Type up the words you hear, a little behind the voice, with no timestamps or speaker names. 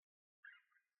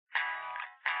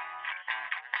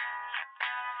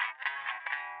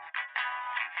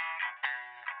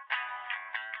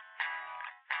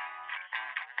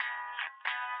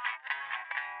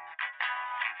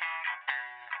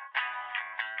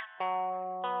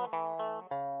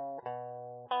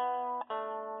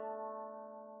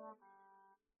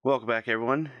Welcome back,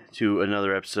 everyone, to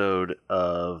another episode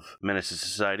of Menace to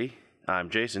Society. I'm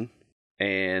Jason,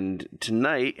 and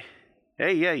tonight...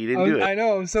 Hey, yeah, you didn't do it. I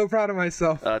know, I'm so proud of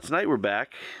myself. Tonight we're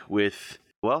back with...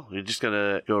 Well, we're just going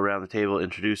to go around the table,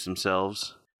 introduce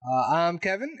themselves. I'm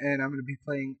Kevin, and I'm going to be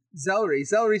playing Zelry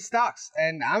Stocks,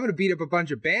 and I'm going to beat up a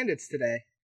bunch of bandits today.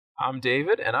 I'm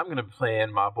David, and I'm going to be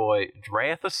playing my boy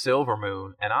Dratha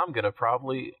Silvermoon, and I'm going to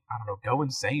probably, go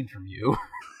insane from you.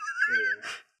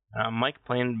 Mike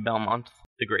playing Belmont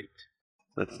the Great.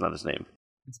 That's not his name.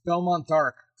 It's Belmont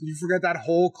Dark. Did you forget that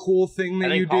whole cool thing that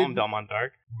you did? I call him Belmont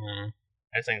Dark.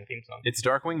 I sang the theme song. It's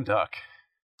Darkwing Duck.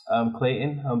 I'm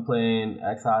Clayton. I'm playing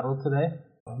Axidle today.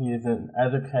 He is an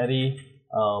Azarketi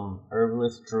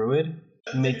herbalist druid,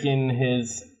 making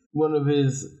one of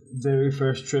his very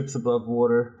first trips above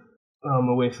water,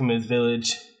 away from his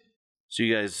village. So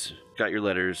you guys got your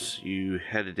letters. You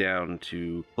headed down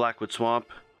to Blackwood Swamp,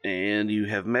 and you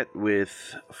have met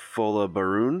with Fola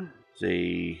Baroon,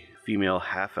 a female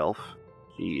half-elf.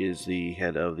 She is the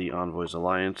head of the Envoys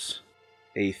Alliance.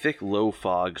 A thick, low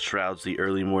fog shrouds the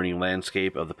early morning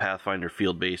landscape of the Pathfinder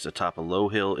field base atop a low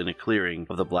hill in a clearing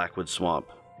of the Blackwood Swamp.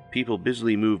 People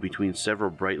busily move between several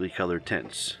brightly colored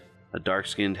tents. A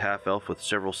dark-skinned half-elf with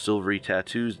several silvery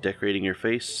tattoos decorating her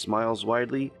face smiles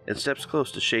widely and steps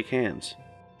close to shake hands.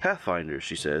 "Pathfinder,"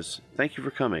 she says, "thank you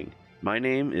for coming. My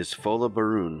name is Fola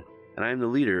Baroon, and I am the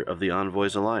leader of the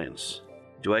Envoys Alliance.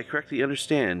 Do I correctly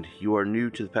understand you are new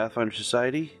to the Pathfinder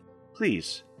Society?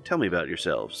 Please, tell me about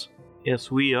yourselves."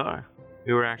 Yes, we are.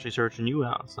 We were actually searching you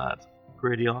out, so that's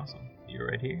pretty awesome. You're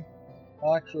right here.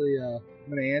 Well, actually, I'm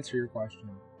going to answer your question.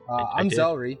 I I'm did.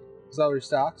 Zelry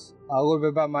Stocks. A little bit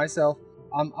about myself.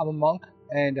 I'm a monk,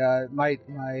 and my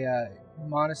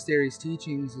monastery's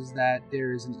teachings is that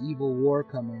there is an evil war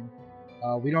coming.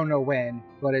 We don't know when,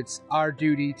 but it's our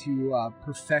duty to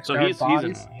perfect our bodies. He's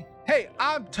annoying. Hey,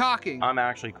 I'm talking. I'm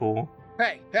actually cool.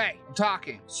 Hey, I'm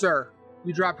talking. Sir,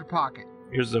 you dropped your pocket.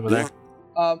 Yours is over there.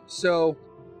 The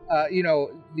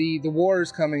war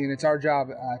is coming, and it's our job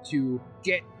to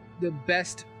get the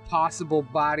best possible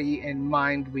body and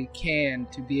mind we can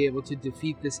to be able to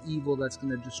defeat this evil that's going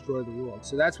to destroy the world.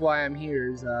 So that's why I'm here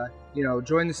is,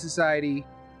 join the society,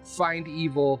 find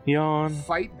evil, Yawn.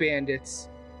 fight bandits,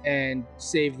 and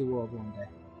save the world one day.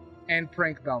 And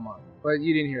prank Belmont. But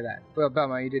you didn't hear that. But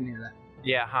Belmont, you didn't hear that.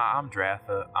 Yeah, hi, I'm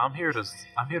Dratha. I'm here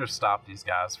to stop these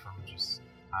guys from just,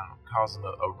 causing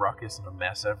a ruckus and a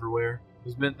mess everywhere.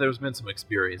 There's been some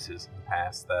experiences in the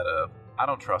past that I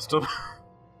don't trust them.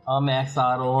 I'm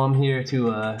Axidle. I'm here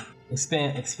to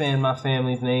expand my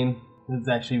family's name. This is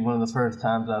actually one of the first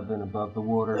times I've been above the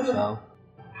water. So,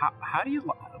 how do you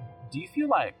feel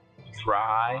like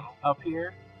dry up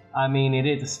here? I mean, it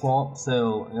is a swamp,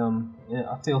 so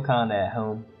I feel kind of at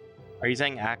home. Are you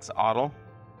saying Axidle?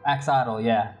 Axidle,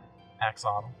 yeah.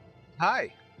 Axidle.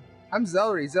 Hi, I'm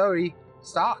Zelry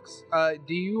Stocks.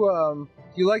 Do you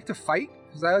like to fight?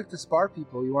 Because I like to spar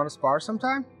people. You want to spar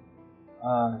sometime?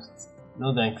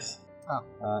 No thanks. Oh.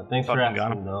 Thanks for Fucking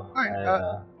asking, though.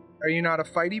 Alright, are you not a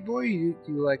fighty boy? Do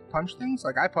you like punch things?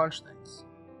 Like I punch things.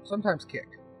 Sometimes kick.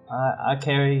 I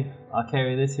carry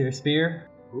this here spear.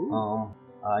 Ooh.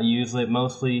 I use it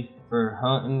mostly for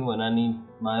hunting when I need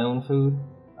my own food.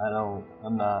 Other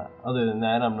than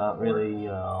that, I'm not really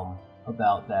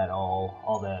about that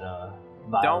all that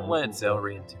violence. Don't let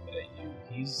Zelry intimidate you.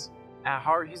 He's at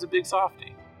heart, he's a big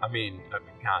softie. I mean,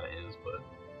 kind of is, but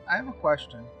I have a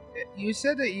question. You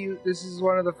said that this is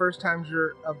one of the first times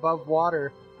you're above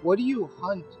water. What do you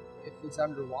hunt if it's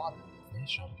underwater?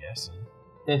 fish, I'm guessing.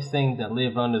 There's things that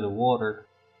live under the water.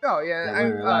 Oh yeah,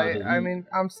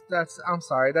 I'm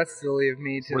sorry. That's silly of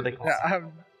me to. What are they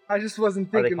called? I just wasn't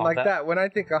Are they thinking called like that? that. When I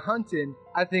think of hunting,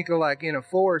 I think of like in a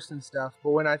forest and stuff.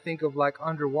 But when I think of like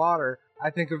underwater, I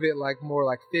think of it like more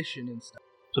like fishing and stuff.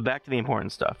 So back to the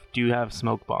important stuff. Do you have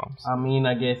smoke bombs? I mean,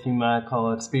 I guess you might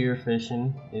call it spear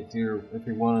fishing if you're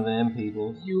one of them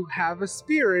people. You have a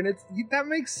spear, and that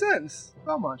makes sense.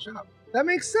 Come on, shut up. That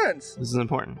makes sense. This is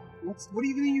important. What are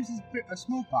you going to use a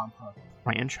smoke bomb for?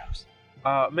 My intros.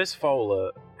 Miss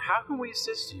Fola, how can we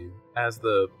assist you as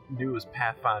the newest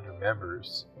Pathfinder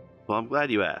members? Well, I'm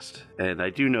glad you asked, and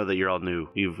I do know that you're all new.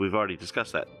 We've already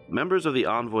discussed that. Members of the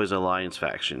Envoys Alliance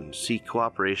faction seek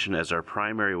cooperation as our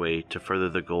primary way to further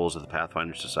the goals of the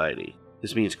Pathfinder Society.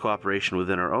 This means cooperation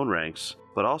within our own ranks,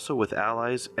 but also with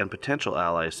allies and potential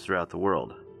allies throughout the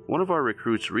world. One of our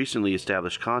recruits recently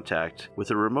established contact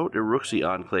with a remote Iruxi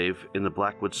enclave in the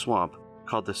Blackwood Swamp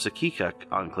called the Sakikak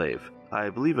Enclave. I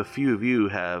believe a few of you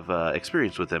have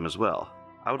experience with them as well.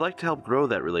 I would like to help grow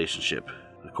that relationship.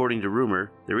 According to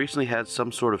rumor, they recently had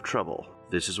some sort of trouble.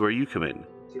 This is where you come in.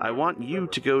 I want you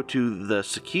to go to the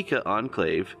Sakika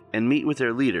Enclave and meet with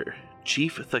their leader,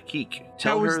 Chief Thakik.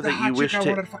 Tell her that you wish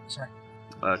to... Sorry.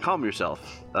 Calm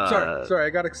yourself. Sorry, I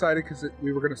got excited because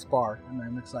we were going to spar, and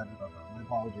I'm excited about that. My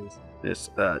apologies. Yes,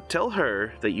 tell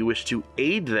her that you wish to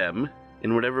aid them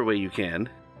in whatever way you can.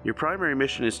 Your primary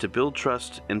mission is to build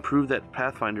trust and prove that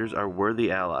Pathfinders are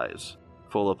worthy allies.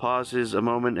 Fola pauses a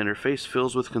moment and her face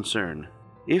fills with concern.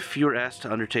 If you're asked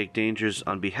to undertake dangers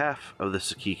on behalf of the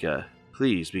Sakika,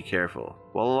 please be careful.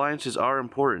 While alliances are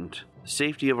important, the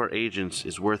safety of our agents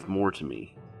is worth more to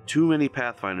me. Too many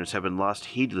Pathfinders have been lost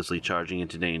heedlessly charging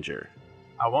into danger.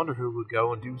 I wonder who would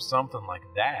go and do something like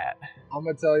that. I'm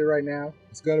going to tell you right now,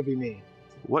 it's going to be me.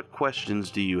 What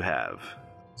questions do you have?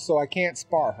 So I can't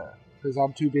spar her because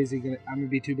I'm going to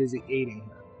be too busy aiding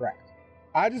her. Correct.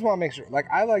 I just want to make sure. Like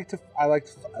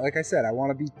I said, I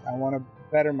want to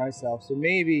better myself. So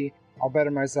maybe I'll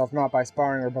better myself not by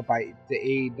sparring her, but by the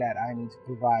aid that I need to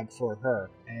provide for her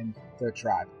and the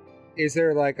tribe. Is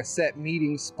there like a set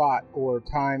meeting spot or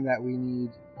time that we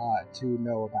need to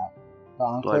know about? The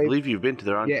Enclave? Well, I believe you've been to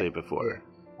their Enclave before.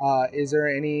 Yeah. Is there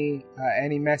any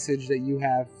message that you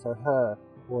have for her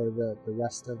or the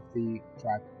rest of the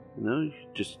tribe? No,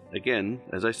 just, again,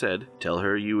 as I said, tell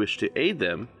her you wish to aid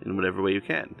them in whatever way you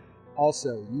can.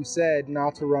 Also, you said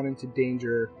not to run into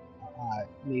danger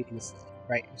needlessly,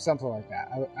 right? Something like that.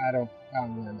 I don't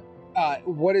really know.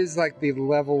 What is like the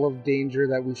level of danger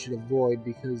that we should avoid?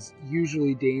 Because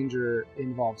usually danger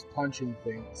involves punching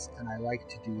things, and I like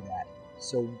to do that.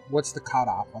 So what's the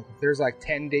cutoff? Like if there's like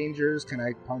 10 dangers, can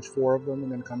I punch 4 of them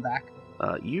and then come back?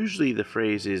 Usually the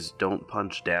phrase is don't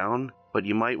punch down, but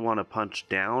you might want to punch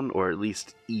down or at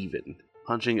least even.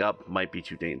 Punching up might be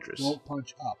too dangerous. Don't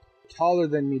punch up. Taller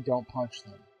than me, don't punch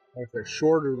them. Or if they're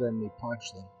shorter than me,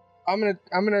 punch them. I'm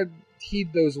gonna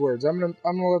heed those words. I'm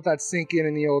gonna let that sink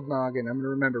in the old noggin. I'm gonna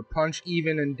remember punch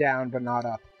even and down, but not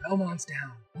up. Belmont's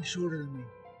down. He's shorter than me.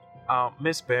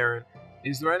 Miss Barron,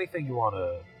 is there anything you want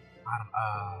to,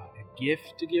 a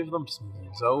gift to give them to smooth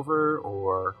things over,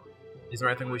 or is there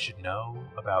anything we should know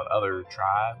about other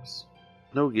tribes?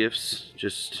 No gifts,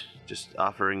 just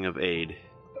offering of aid.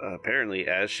 Apparently,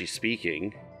 as she's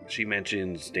speaking, she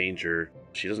mentions danger.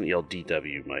 She doesn't yell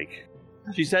DW, Mike.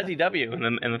 She said DW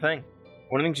in the thing.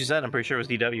 One of the things she said, I'm pretty sure it was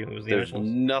DW. It was the There's initials.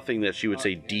 nothing that she would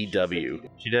say DW.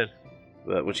 She did.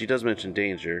 But when she does mention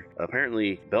danger,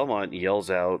 apparently Belmont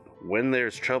yells out, "When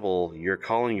there's trouble, you're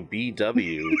calling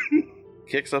BW,"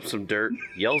 kicks up some dirt,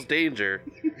 yells danger,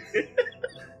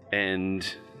 and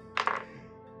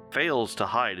fails to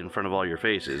hide in front of all your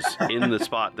faces in the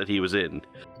spot that he was in.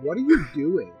 What are you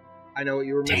doing? I know what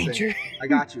you were missing. Danger. I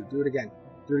got you. Do it again.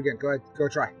 Do it again. Go ahead. Go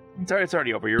try. It's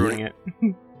already over. You're ruining it.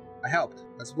 I helped.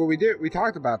 That's what we did. We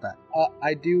talked about that.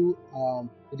 I do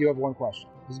have one question.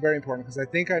 It's very important because I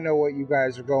think I know what you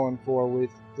guys are going for with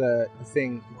the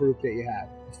group that you have.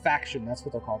 The faction, that's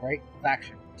what they're called, right?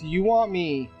 Faction. Do you want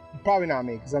me, probably not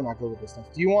me because I'm not good with this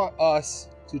stuff. Do you want us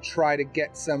to try to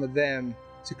get some of them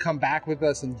to come back with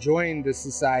us and join the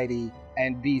society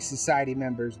and be society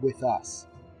members with us?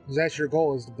 Because that's your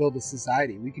goal, is to build a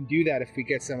society. We can do that if we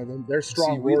get some of them. They're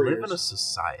strong we warriors. live in a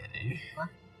society. Huh?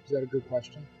 Is that a good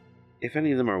question? If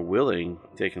any of them are willing,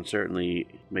 they can certainly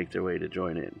make their way to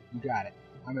join in. You got it.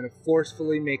 I'm going to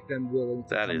forcefully make them willing to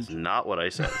That come is not what I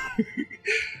said.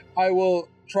 I will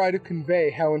try to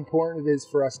convey how important it is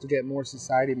for us to get more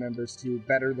society members to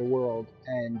better the world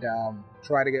and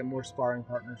try to get more sparring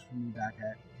partners for me back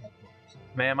at headquarters.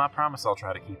 Ma'am, I promise I'll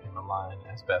try to keep him in line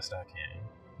as best I can.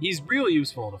 He's really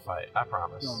useful in a fight, I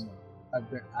promise. No.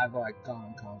 I've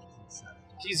gone unconscious and said it.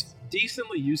 He's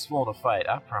decently useful in a fight,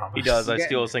 I promise. He does. I Again.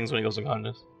 steal his things when he goes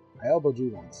unconscious. I elbowed you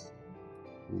once.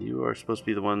 You are supposed to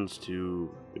be the ones to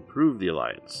improve the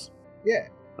alliance. Yeah.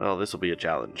 Well, this will be a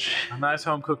challenge. A nice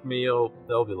home-cooked meal,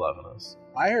 they'll be loving us.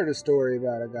 I heard a story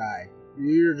about a guy.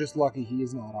 You're just lucky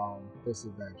he's not on this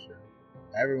adventure.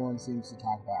 Everyone seems to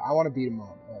talk about it. I want to beat him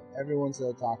up, but everyone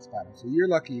still talks about him. So you're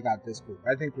lucky you got this group.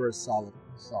 I think we're a solid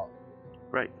group.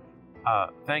 Right.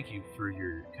 Thank you for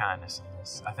your kindness in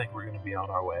this. I think we're going to be on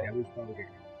our way. Yeah, we should probably get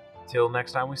Till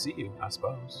next time we see you, I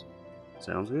suppose.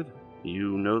 Sounds good.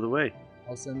 You know the way.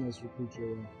 I'll send those recruits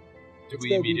your way. Do Let's we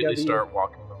go, immediately BW. start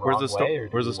walking the Where's wrong the sto- way, or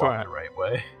do where's we the store walk at? the right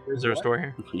way? Is there a What? store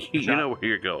here? You know where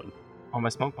you're going. All my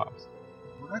smoke bombs.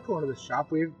 We're not going to the shop.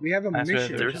 We have a That's right,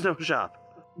 mission. There's no shop.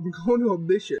 We're going to a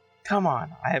mission. Come on.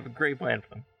 I have a great plan for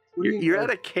them. What do you need? You're at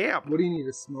a camp. What do you need?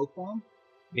 A smoke bomb?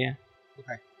 Yeah.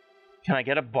 Okay. Can I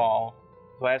get a ball?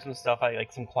 Do I have some stuff,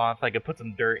 like some cloth I could put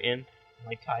some dirt in? And,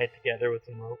 like tie it together with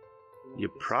some rope? You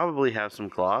probably have some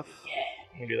cloth.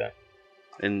 I can do that.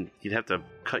 And you'd have to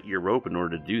cut your rope in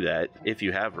order to do that, if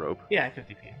you have rope. Yeah,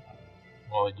 50 feet.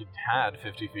 Well, you had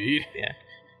 50 feet. Yeah,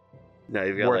 Now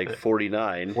you've got Worth like it.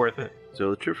 49. worth it.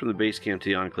 So the trip from the base camp to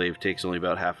the Enclave takes only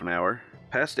about half an hour.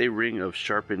 Past a ring of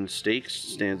sharpened stakes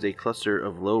stands a cluster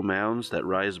of low mounds that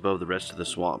rise above the rest of the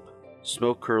swamp.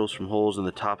 Smoke curls from holes in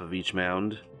the top of each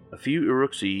mound. A few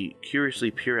Uruxi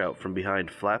curiously peer out from behind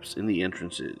flaps in the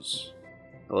entrances.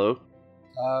 Hello?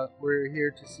 We're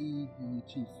here to see the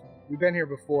chief. We've been here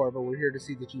before, but we're here to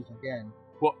see the chief again.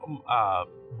 Well,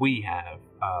 we have.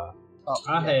 Oh,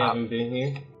 I yeah. haven't been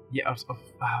here. Yeah,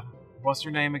 what's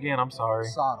your name again? I'm sorry.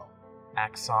 Sottle.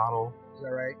 Axolotl. Is that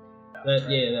right?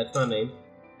 That's my name.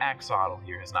 Axolotl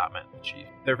here has not met the chief.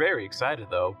 They're very excited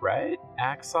though, right?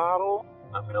 Axolotl?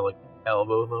 I'm gonna like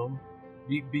elbow them.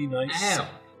 Be nice. Ow.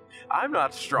 I'm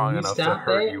not strong Can you enough to stop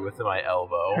hurt that? you with my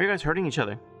elbow. How are you guys hurting each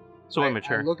other? So I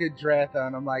immature. look at Dratha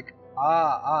and I'm like,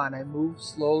 and I move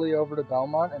slowly over to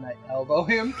Belmont and I elbow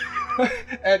him,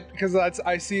 and because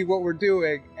I see what we're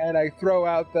doing, and I throw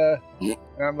out and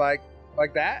I'm like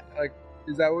that, like,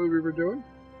 is that what we were doing?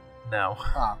 No.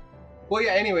 Well,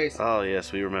 yeah. Anyways, Oh,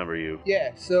 yes, we remember you.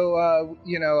 yeah. So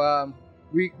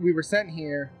we were sent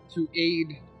here to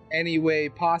aid any way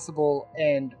possible,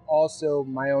 and also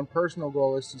my own personal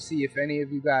goal is to see if any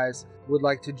of you guys would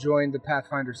like to join the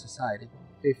Pathfinder Society,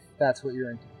 if that's what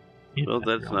you're into. Well,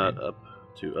 that's not up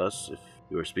to us. If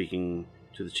you are speaking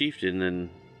to the chieftain, then,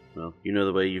 well, you know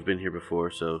the way, you've been here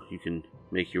before, so you can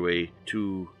make your way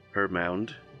to her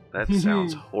mound. That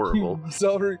sounds horrible.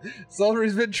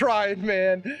 Celery's been trying,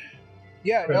 man.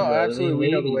 Yeah, no, absolutely, we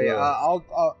know the way.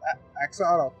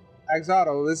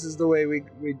 Axolotl, this is the way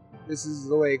this is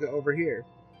the way over here.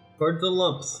 Towards the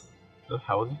lumps. The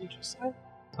hell did you just say?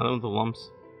 I know the lumps.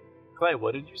 Clay,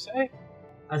 what did you say?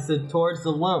 I said towards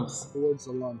the lumps. Towards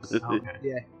the lumps. Okay.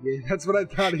 Yeah, that's what I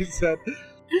thought he said.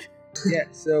 Yeah,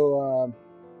 so,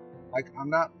 like, I'm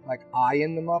not, like,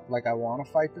 eyeing them up, like, I want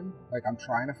to fight them. Like, I'm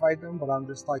trying to fight them, but I'm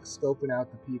just, like, scoping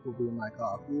out the people, being like,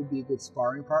 who would be a good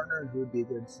sparring partner and who would be a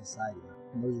good society member.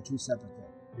 And those are two separate things.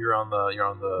 You're on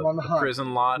the hunt.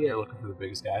 prison lot and Yeah. you're looking for the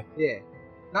biggest guy. Yeah.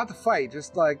 Not to fight,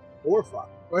 just, like, or fuck.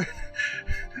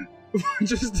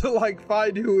 Just to, like,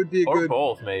 find who would be a Or good...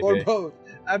 both, maybe. Or both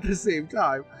at the same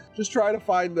time. Just try to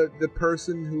find the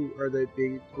person who, or the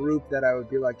group that I would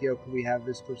be like, yo, can we have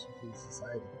this person for the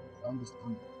society?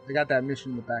 So I got that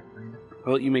mission in the back burner.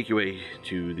 Well, you make your way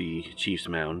to the chief's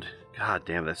mound. God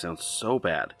damn, that sounds so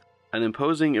bad. An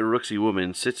imposing Uruxi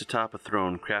woman sits atop a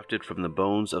throne crafted from the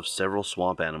bones of several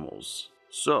swamp animals.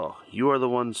 So, you are the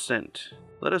ones sent.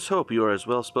 Let us hope you are as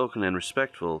well spoken and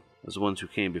respectful as the ones who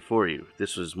came before you.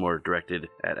 This was more directed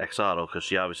at Axolotl, because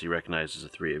she obviously recognizes the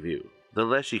three of you. The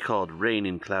Leshy called Rain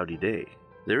in Cloudy Day.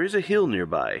 There is a hill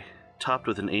nearby, topped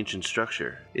with an ancient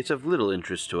structure. It's of little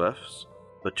interest to us,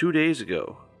 but 2 days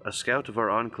ago, a scout of our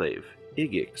enclave,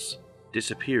 Igix,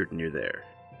 disappeared near there.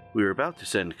 We were about to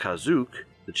send Kazook,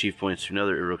 the chief points to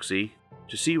another Uruxi,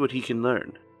 to see what he can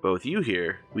learn. But with you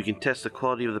here, we can test the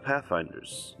quality of the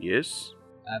Pathfinders, yes?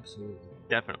 Absolutely.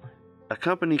 Definitely.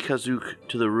 Accompany Kazook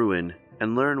to the ruin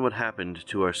and learn what happened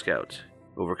to our scout.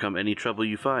 Overcome any trouble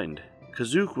you find.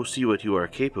 Kazook will see what you are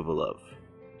capable of.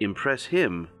 Impress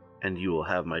him, and you will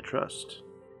have my trust.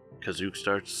 Kazook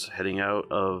starts heading out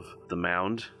of the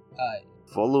mound.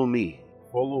 Follow me.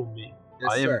 Follow me.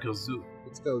 Yes, I am sir. Kazook.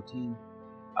 Let's go, team.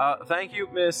 Thank you,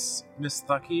 Miss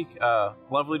Thakik.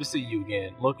 Lovely to see you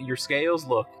again. Look, your scales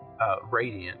look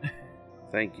radiant.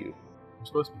 Thank you. You're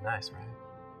supposed to be nice, right?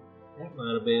 That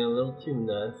might have been a little too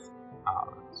nice.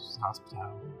 It's just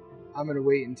hospitality. I'm gonna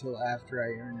wait until after I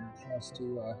earn your trust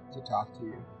to talk to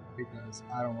you, because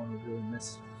I don't want to really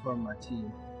miss from my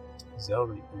team.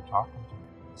 Zelry, you're talking to me.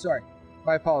 Sorry,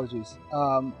 my apologies.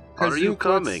 Are you Kazook,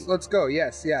 coming? Let's go.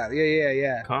 Yes,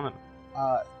 yeah. Comment.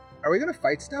 Are we gonna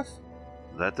fight stuff?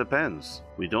 That depends.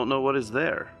 We don't know what is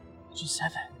there. Just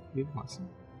said that. You listen.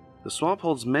 The swamp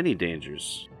holds many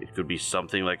dangers. It could be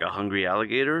something like a hungry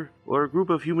alligator or a group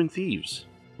of human thieves.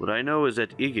 What I know is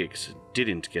that Igix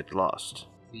didn't get lost.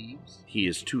 Thieves. He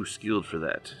is too skilled for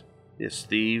that. Yes,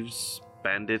 thieves,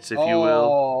 bandits, if you will.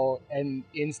 Oh, and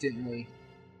instantly,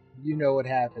 you know what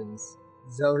happens.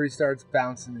 Zelry starts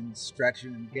bouncing and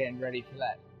stretching and getting ready for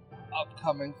that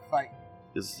upcoming fight.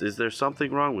 Is there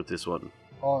something wrong with this one?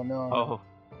 Oh no. Oh.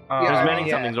 Yeah, There's many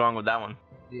yeah. something's wrong with that one.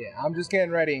 Yeah, I'm just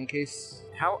getting ready in case.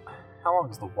 How long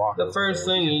is the walk? The first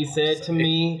thing he said to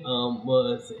me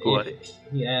was What?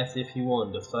 he asked if he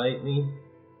wanted to fight me.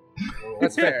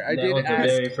 That's fair. I That did was the ask.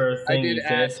 very first I thing did he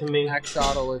said ask to me.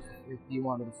 Axolotl if he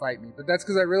wanted to fight me, but that's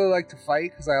because I really like to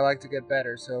fight because I like to get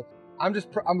better. So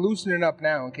I'm loosening up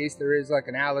now in case there is like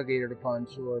an alligator to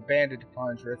punch, or a bandit to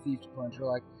punch, or a thief to punch,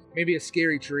 or like maybe a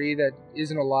scary tree that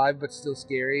isn't alive but still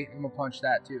scary. I'm gonna punch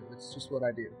that too. It's just what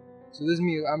I do. So this is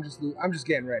me. I'm just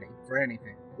getting ready for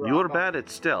anything. You're bad at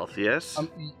stealth, yes? I'm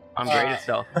great at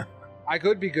stealth. I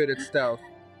could be good at stealth.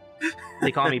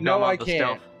 They call me No, Belmont I the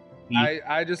can't. Stealth.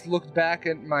 I just looked back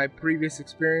at my previous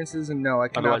experiences and no, I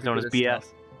cannot. Otherwise known as BS.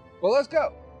 Well, let's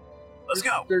go. Let's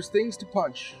go. There's things to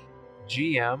punch.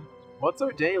 GM, what's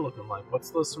our day looking like? What's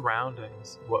the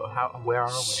surroundings? Where are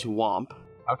we? Swamp.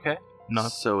 Okay.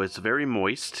 Nuts. So it's very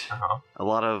moist. Uh-huh. A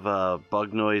lot of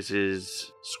bug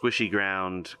noises, squishy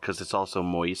ground, because it's also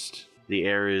moist. The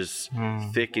air is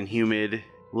thick and humid,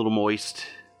 a little moist.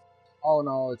 All in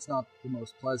all, it's not the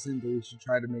most pleasant, but we should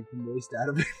try to make the most out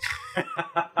of it.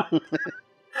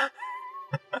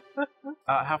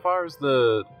 How far is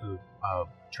the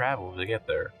travel to get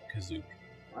there, Kazook?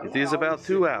 It is about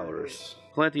 2 hours.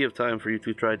 Plenty of time for you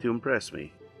to try to impress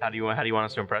me. How do you want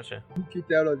us to impress you? Get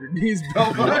down on your knees,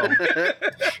 Belmont.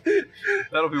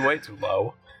 That'll be way too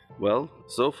low. Well,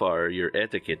 so far your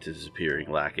etiquette is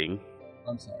appearing lacking,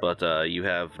 I'm sorry. but you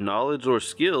have knowledge or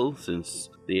skill, since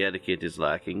the etiquette is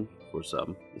lacking for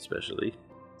some, especially.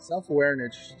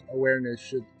 Self-awareness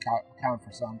should count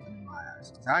for something in my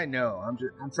eyes. 'Cause I know.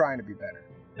 I'm trying to be better.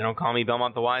 They don't call me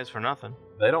Belmont the Wise for nothing.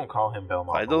 They don't call him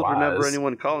Belmont. I the don't Wise. remember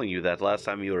anyone calling you that last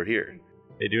time you were here.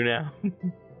 They do now.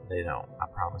 They don't. I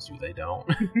promise you, they don't.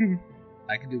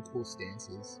 I can do cool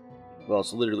stances. Well,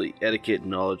 it's literally etiquette,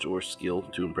 knowledge, or skill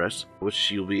to impress,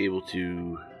 which you'll be able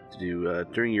to do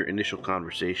during your initial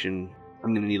conversation.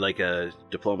 I'm going to need like a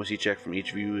diplomacy check from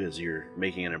each of you as you're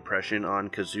making an impression on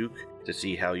Kazook to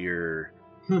see how your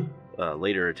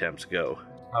later attempts go.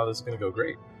 Oh, this is gonna go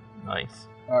great. Nice.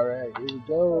 All right, here we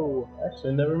go.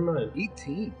 Actually, never mind.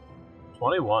 18.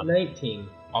 21. 19.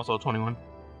 Also 21.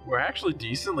 We're actually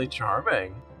decently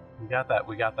charming. We got that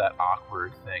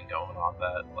awkward thing going on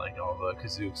that like all the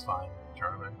Kazook's find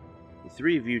charming. The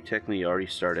three of you technically already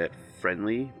start at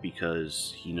friendly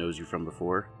because he knows you from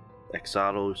before.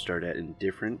 Exotl start at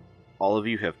indifferent. All of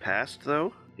you have passed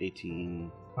though.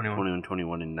 18, 21,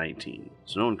 21, and 19.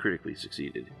 So no one critically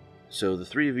succeeded. So the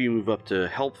three of you move up to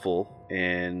helpful,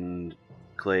 and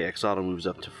Clay Exotl moves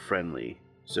up to friendly.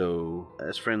 So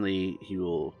as friendly, he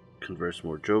will converse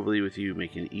more jovially with you,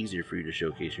 making it easier for you to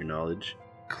showcase your knowledge.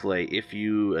 Clay, if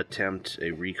you attempt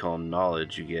a recall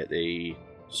knowledge, you get a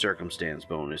circumstance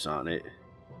bonus on it.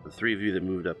 The three of you that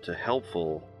moved up to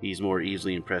helpful, he's more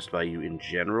easily impressed by you in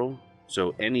general.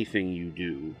 So anything you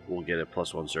do will get a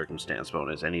 +1 circumstance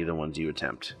bonus, any of the ones you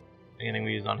attempt. Anything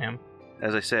we use on him?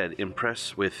 As I said,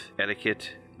 impress with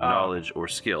etiquette, knowledge, or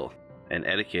skill. And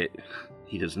etiquette,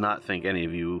 he does not think any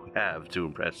of you have to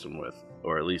impress him with,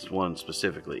 or at least one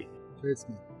specifically. Fits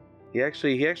me. He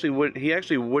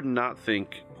actually would not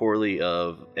think poorly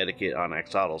of etiquette on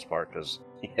Exotl's part because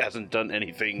he hasn't done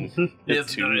anything He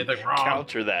hasn't done anything wrong.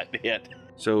 counter that yet.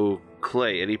 So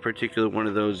Clay, any particular one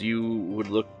of those you would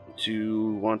look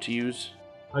to want to use?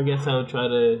 I guess I would try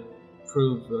to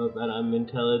prove that I'm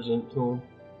intelligent too.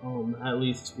 At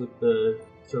least with the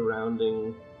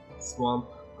surrounding swamp,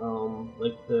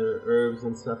 like the herbs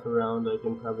and stuff around, I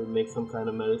can probably make some kind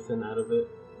of medicine out of it,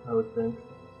 I would think.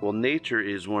 Well, nature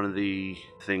is one of the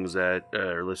things that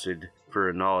are listed for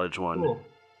a knowledge one. Cool.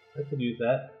 I could use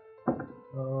that.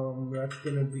 That's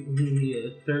gonna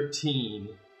be 13.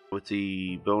 With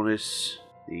the bonus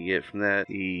that you get from that,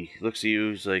 he looks at you,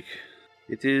 he's like,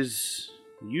 it is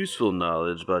useful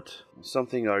knowledge, but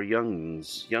something our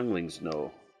younglings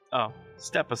know. Oh,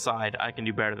 step aside. I can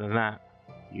do better than that.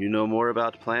 You know more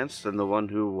about plants than the one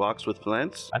who walks with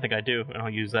plants? I think I do, and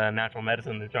I'll use natural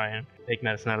medicine to try and make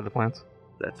medicine out of the plants.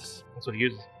 That's what he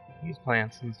uses. He uses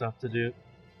plants and stuff to do it.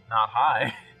 Not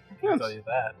high. I can Yes. tell you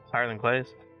that. It's higher than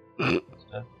Clay's.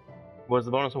 So, was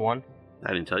the bonus a 1?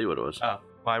 I didn't tell you what it was. Oh,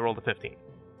 well, I rolled a 15.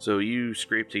 So you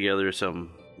scrape together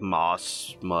some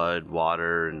moss, mud,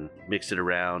 water, and mix it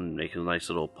around, make a nice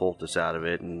little poultice out of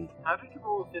it, and How did you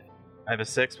roll a 50? I have a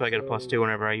 6, but I get a +2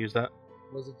 whenever I use that.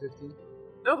 Was it 15?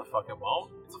 No, the fuck it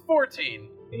won't. It's a 14.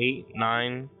 8,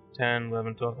 9, 10,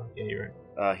 11, 12. Yeah, you're right.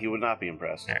 he would not be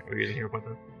impressed. Alright, we're using hero point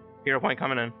then. Hero point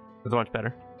coming in. It's much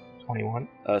better. 21.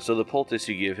 So the poultice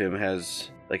you give him has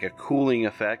like a cooling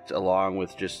effect along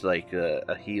with just like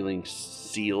a healing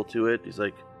seal to it. He's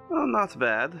like, oh, not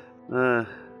bad.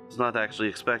 It's not actually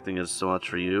expecting as so much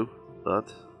for you,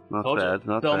 but not Told you. bad,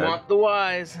 not Don't bad. want the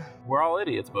wise. We're all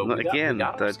idiots, but No, we got, again, we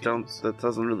got our that skills.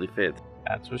 doesn't really fit.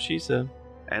 That's what she said.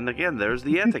 And again, there's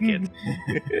the etiquette.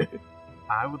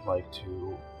 I would like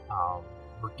to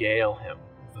regale him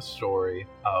with the story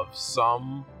of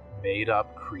some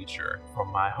made-up creature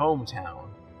from my hometown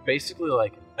basically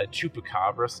like a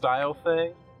chupacabra style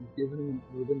thing. You're giving him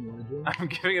an urban legend. I'm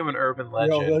giving him an urban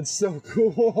legend. Yo, that's so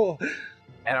cool.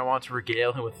 And I want to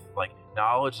regale him with like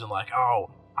knowledge and like, oh,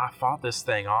 I fought this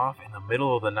thing off in the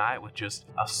middle of the night with just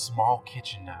a small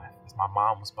kitchen knife as my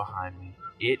mom was behind me.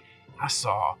 I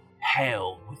saw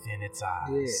hell within its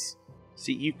eyes.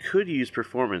 See, you could use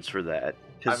performance for that,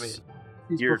 because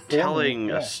He's you're performing telling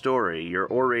it, a story, you're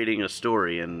orating a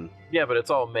story, and Yeah, but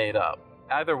it's all made up.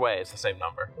 Either way, it's the same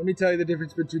number. Let me tell you the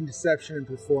difference between deception and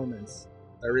performance.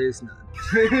 There is none.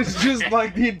 It's just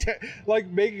like like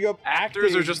making up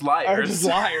Actors are just liars. Are just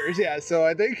liars, yeah. So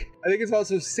I think it's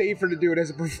also safer to do it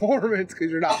as a performance because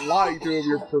you're not lying to them.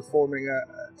 You're performing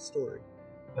a story.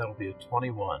 That'll be a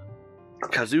 21.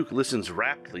 Kazook listens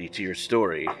raptly to your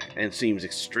story and seems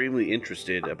extremely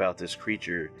interested about this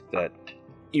creature that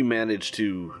you managed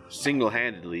to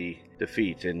single-handedly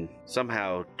defeat, and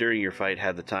somehow during your fight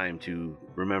had the time to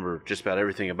remember just about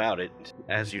everything about it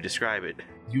as you describe it.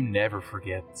 You never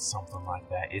forget something like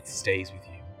that. It stays with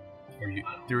you.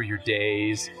 Through your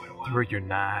days, through your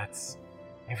nights.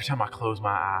 Every time I close my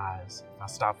eyes, if I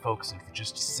stop focusing for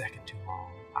just a second too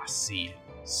long, I see it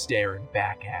staring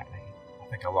back at me. I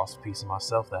think I lost a piece of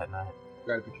myself that night.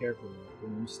 You gotta be careful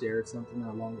when you stare at something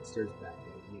how long it stares back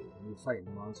at you. When you're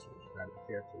fighting monsters, you gotta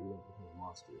be careful you don't become a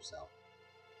monster yourself.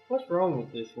 What's wrong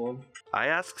with this one? I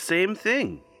ask same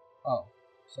thing. Oh,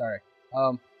 sorry.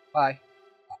 Bye.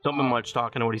 Don't be much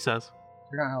talking to what he says.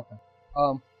 You're not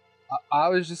helping. I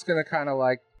was just gonna kind of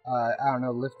like, I don't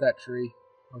know, lift that tree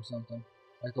or something,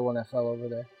 like the one that fell over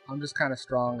there. I'm just kind of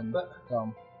strong and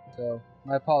dumb, so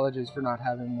my apologies for not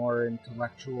having more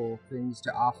intellectual things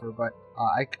to offer. But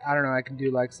I don't know. I can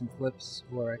do like some flips,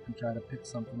 or I can try to pick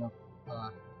something up.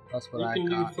 That's what I You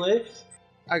can got. do flips?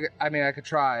 I mean, I could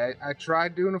try. I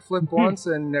tried doing a flip once,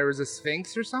 and there was a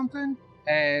sphinx or something,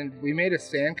 and we made a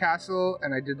sandcastle,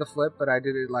 and I did the flip, but I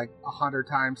did it like 100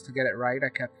 times to get it right. I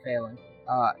kept failing.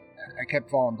 I kept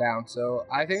falling down, so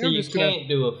I think So I'm you just gonna. can't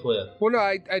do a flip. Well, no,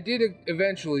 I did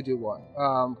eventually do one.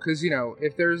 Because, you know,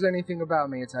 if there's anything about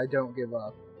me, it's I don't give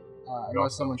up.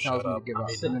 Unless someone tells me to give up,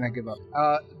 and then I give up.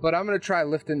 But I'm going to try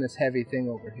lifting this heavy thing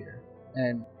over here.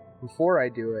 And before I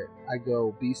do it, I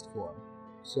go beast form.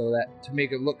 So that, to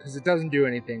make it look, because it doesn't do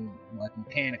anything, like,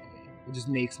 mechanically. It just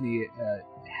makes me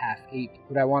half ape.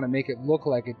 But I want to make it look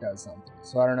like it does something.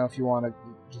 So I don't know if you want to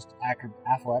just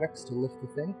athletics to lift the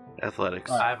thing.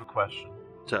 Athletics. I have a question.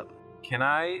 What's up? Can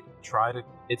I try to...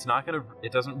 It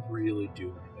doesn't really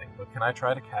do anything, but can I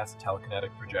try to cast a telekinetic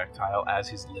projectile as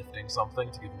he's lifting something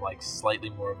to give him, like,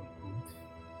 slightly more of an oomph?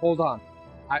 Hold on.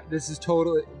 This is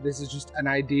just an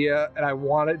idea, and I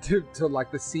want it to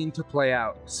like the scene to play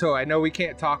out. So I know we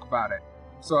can't talk about it.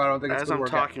 So I don't think it's As gonna I'm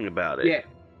work talking about out. it. Yeah.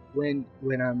 When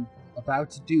I'm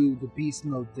about to do the beast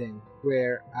mode thing,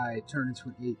 where I turn into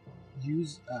an ape,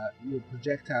 use your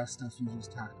projectile stuff you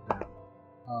just talked about,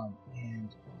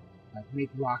 and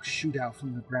make rocks shoot out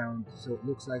from the ground, so it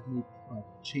looks like me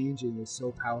changing is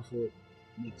so powerful it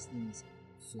makes things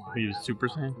fly. You use out Super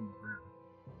from Saiyan? the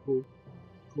ground.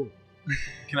 Cool.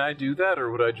 Can I do that, or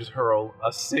would I just hurl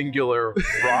a singular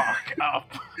rock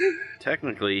up?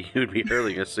 Technically, you'd be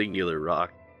hurling a singular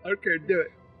rock. Okay, do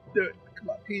it. Come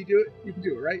on, can you do it? You can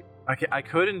do it, right? I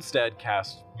could instead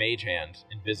cast Mage Hand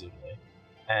invisibly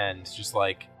and just,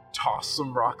 like, toss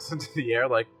some rocks into the air,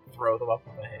 like, throw them up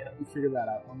with my hand. You figure that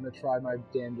out. I'm gonna try my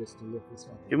damnedest to lift this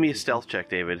one. Give me a stealth check,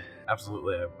 David.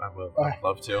 Absolutely, I would. I'd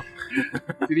love to.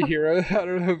 Did he hear it? I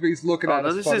don't know if he's looking Oh, at no,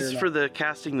 us this funny is or for not. the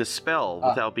casting the spell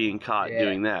without being caught Yeah,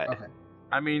 doing that. Okay.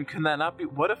 I mean, can that not be...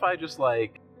 What if I just,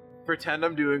 like, pretend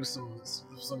I'm doing some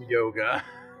yoga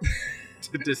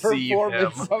to deceive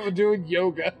Performance. him? I'm doing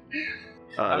yoga.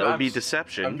 That would be I'm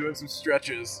deception. doing some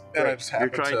stretches, and I just You're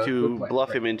happen trying to... to Good plan, bluff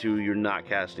right. him into you're not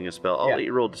casting a spell. I'll Yeah. let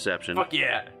you roll deception. Fuck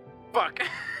yeah! Fuck!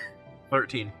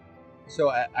 13. So,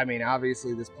 I mean,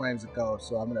 obviously this plan's a go,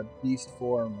 so I'm gonna beast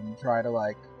form and try to,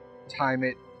 like, time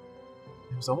it.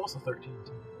 It was almost a 13,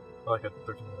 too. Like a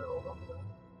 13 that I rolled on the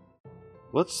die.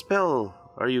 What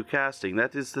spell are you casting?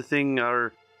 That is the thing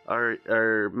our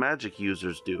magic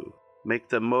users do. Make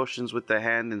the motions with the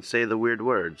hand and say the weird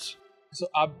words. So,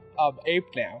 I'm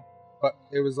ape now. But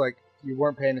it was like, you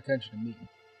weren't paying attention to me.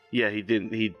 Yeah, he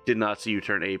didn't. He did not see you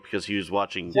turn ape because he was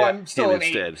watching Well, I'm still him an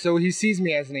instead. ape, so he sees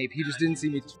me as an ape. He just didn't see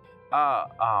me.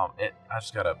 I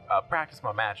just gotta practice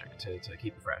my magic to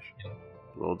keep it fresh, you know?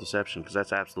 Roll deception because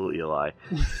that's absolutely a lie.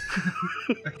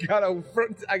 I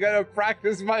gotta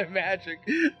practice my magic.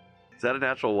 Is that a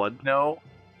natural one? No,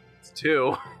 it's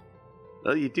 2.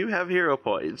 Well, you do have hero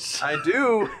points. I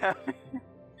do.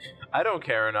 I don't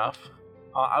care enough.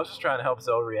 I was just trying to help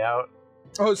Zelri out.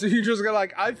 Oh, so you're just gonna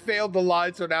like, I failed the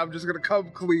line, so now I'm just gonna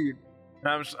come clean.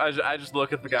 I just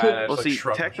look at the guy and I Well, just, see,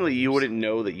 shrug my technically you shoulders. wouldn't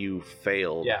know that you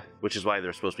failed. Yeah. Which is why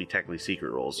they're supposed to be technically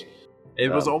secret rolls. It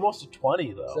was almost a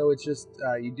 20, though. So it's just,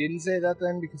 you didn't say that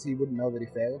then because he wouldn't know that he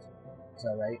failed? Is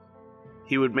that right?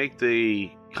 He would make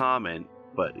the comment,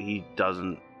 but he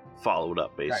doesn't follow it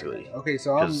up, basically. Right. Okay,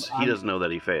 so Because he doesn't know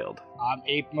that he failed. I'm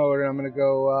ape mode and I'm gonna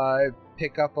go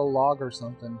pick up a log or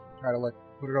something. Try to like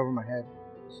put it over my head.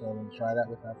 So I'm gonna try that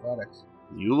with athletics.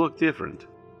 You look different.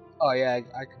 Oh yeah,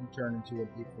 I can turn into an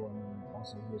ape form and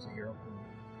also here's a hero form.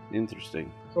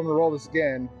 Interesting. So I'm gonna roll this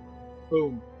again.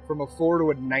 Boom. From a 4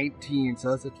 to a 19, so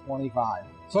that's a 25.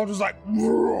 So I'm just like,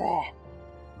 "Roar!"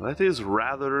 That is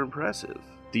rather impressive.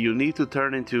 Do you need to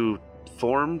turn into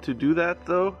form to do that,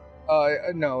 though?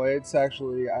 No, it's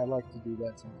actually, I like to do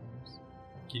that sometimes.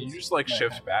 Can you just, like,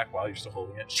 shift back while you're still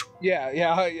holding it? Yeah,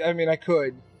 I mean, I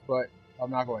could, but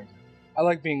I'm not going to. I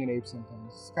like being an ape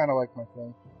sometimes. It's kind of like my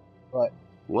thing. But,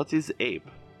 What is ape?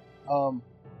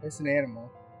 it's an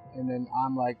animal, and then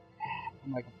I'm like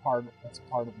a part, that's a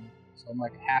part of me. So I'm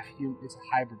like half human, it's a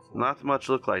hybrid form. Not much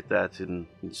look like that in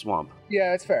Swamp.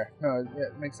 Yeah, it's fair. No, yeah,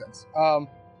 it makes sense.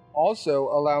 Also,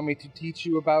 allow me to teach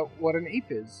you about what an ape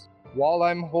is while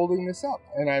I'm holding this up,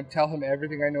 and I tell him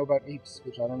everything I know about apes,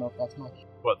 which I don't know if that's much.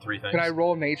 What, 3 things? Can I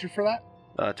roll nature for that?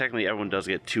 Technically, everyone does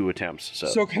get 2 attempts, so,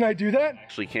 So can I do that?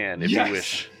 actually can if Yes! you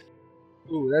wish.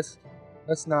 Ooh,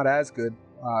 that's not as good,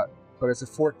 but it's a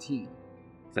 14.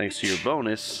 Thanks to your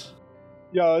bonus.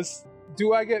 Yes.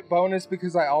 Do I get bonus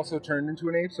because I also turned into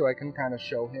an ape, so I can kind of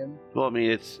show him? Well, I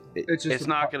mean, it's just a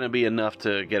not part- going to be enough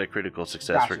to get a critical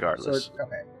success Gotcha. regardless So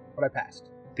okay, but I passed.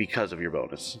 because of your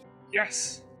bonus.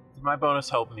 Yes. Did my bonus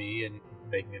help me in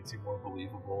making it seem more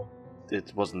believable?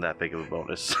 It wasn't that big of a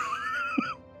bonus.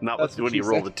 Not That's when what you she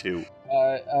rolled said. a 2.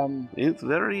 It's It's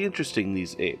very interesting,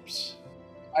 these apes.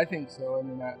 I think so. I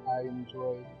mean, I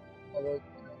enjoy. I like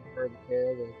fur, the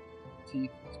hair, the teeth.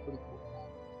 It's pretty cool.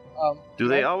 Do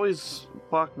they I- always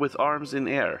walk with arms in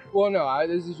air? Well, no.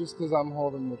 This is just because I'm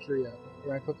holding the tree up.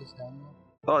 Can I put this down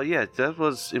now? Oh, yeah, that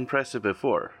was impressive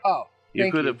before. Oh, You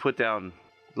thank could have put down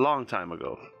a long time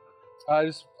ago. I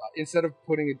just instead of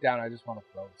putting it down, I just want to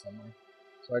throw it somewhere.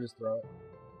 So I just throw it.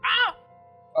 Ah!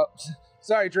 Oh,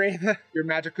 sorry, Dre. Your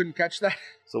magic couldn't catch that.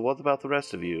 So what about the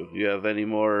rest of you? You have any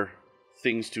more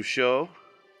things to show?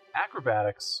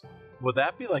 Acrobatics. Would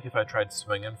that be like if I tried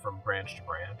swinging from branch to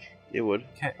branch? It would.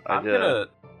 Okay,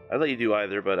 I'd let you do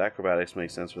either, but acrobatics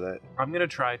makes sense for that. I'm gonna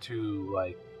try to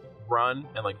like run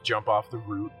and like jump off the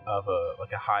root of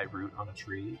a high root on a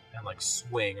tree and like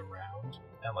swing around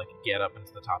and like get up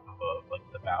into the top of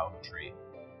the bough of a tree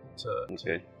to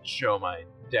Okay. show my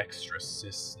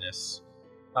dexterousness.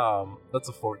 That's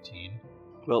a 14.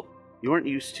 Well, you weren't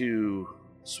used to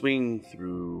swing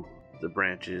through the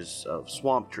branches of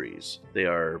swamp trees. They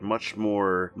are much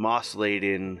more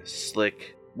moss-laden,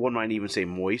 slick, one might even say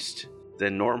moist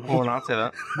than normal. Well, not say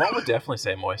that. One would definitely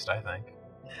say moist, I think.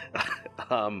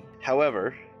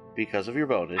 However, because of your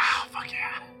bonus, Ah, fuck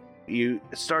yeah. you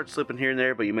start slipping here and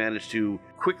there, but you manage to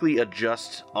quickly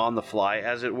adjust on the fly,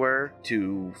 as it were,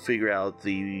 to figure out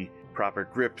the proper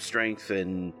grip strength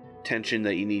and tension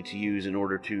that you need to use in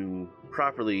order to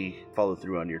properly follow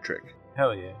through on your trick.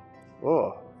 Hell yeah.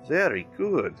 Oh, very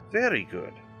good. Very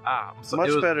good. So Much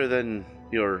it was, better than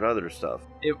your other stuff.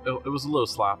 It was a little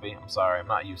sloppy. I'm sorry. I'm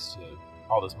not used to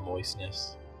all this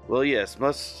moistness. Well, yes,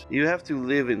 you have to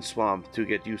live in swamp to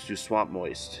get used to swamp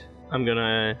moist. I'm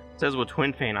gonna. It says with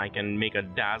Twin Feint I can make a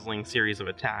dazzling series of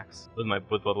attacks with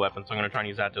both weapons. So I'm gonna try and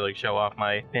use that to like show off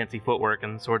my fancy footwork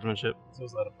and swordsmanship. So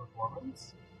is that a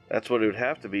performance? That's what it would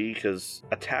have to be, because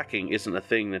attacking isn't a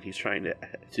thing that he's trying to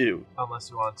do. Unless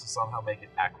you want to somehow make it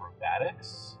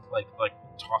acrobatics, like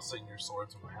tossing your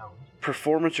swords around.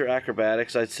 Performance or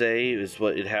acrobatics, I'd say, is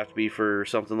what it'd have to be for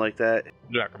something like that.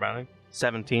 Do acrobatic.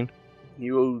 17.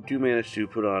 You do manage to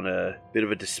put on a bit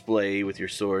of a display with your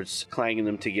swords, clanging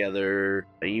them together.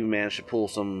 And you manage to pull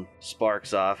some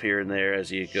sparks off here and there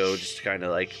as you go, just to kind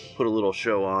of like put a little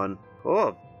show on.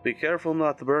 Oh, be careful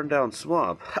not to burn down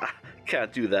swamp. Ha!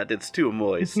 Can't do that, it's too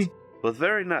moist. But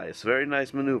very nice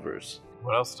maneuvers.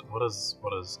 What else? What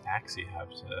does Axie have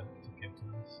to give to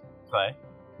us? Clay,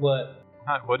 What?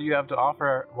 what do you have to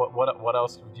offer? What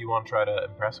else do you want to try to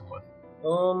impress him with?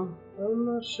 I'm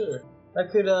not sure. I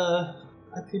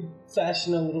could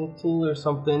fashion a little tool or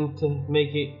something to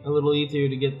make it a little easier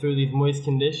to get through these moist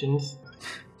conditions.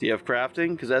 Do you have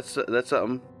crafting? Because that's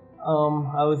something.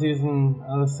 I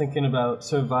was thinking about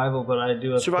survival, but I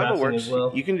do have Survival crafting works. as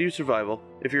well. You can do survival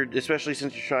especially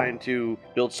since you're trying to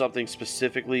build something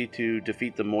specifically to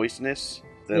defeat the moistness.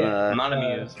 Then, Yeah. I'm not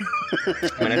amused. I'm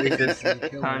gonna take this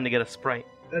Killer. time to get a Sprite.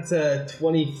 That's a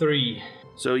 23.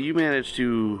 So you managed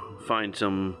to find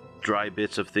some dry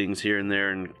bits of things here and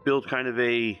there and build kind of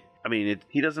a... I mean,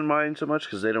 he doesn't mind so much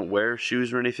because they don't wear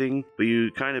shoes or anything, but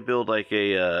you kind of build like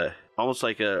a... almost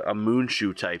like a moon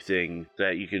shoe type thing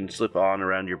that you can slip on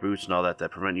around your boots and all that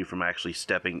prevent you from actually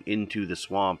stepping into the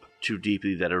swamp too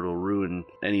deeply that it'll ruin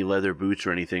any leather boots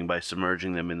or anything by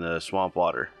submerging them in the swamp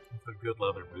water. If they're good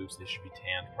leather boots, they should be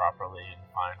tanned properly and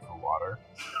fine for water.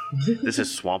 This is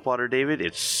swamp water, David.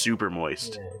 It's super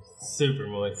moist. Yeah, super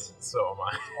moist. So am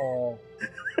I. Oh.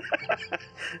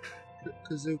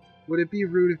 Kazook, would it be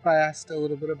rude if I asked a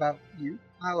little bit about you?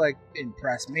 Not like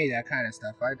impress me, that kind of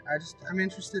stuff. I'm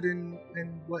interested in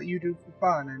what you do for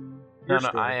fun and No, your no,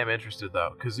 story. I am interested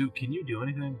though. Kazook, can you do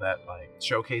anything that like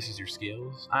showcases your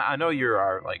skills? I know you're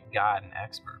our like god and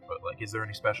expert, but like, is there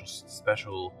any special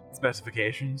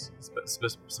specifications?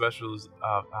 Skills?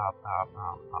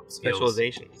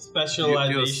 Specializations. Do you have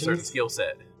a certain Specializations. skill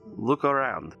set? Look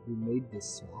around. You made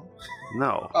this swamp?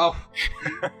 No. Oh.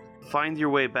 Find your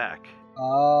way back.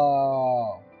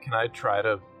 Oh. Can I try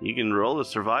to? You can roll a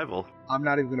survival. I'm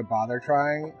not even gonna bother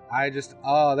trying.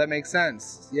 Oh, that makes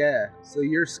sense. Yeah. So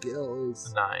your skill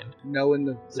is 9. knowing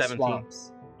the 17.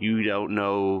 swamps. You don't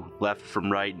know left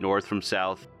from right, north from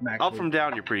south. Max Up would- from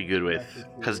down you're pretty good with,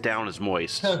 because down is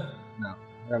moist. No,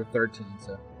 I got a 13,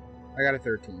 so I got a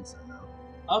 13, so no.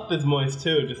 Up is moist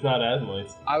too, just not as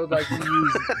moist. I would like to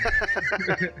use.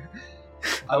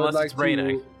 I would Unless like it's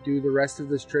raining. to do the rest of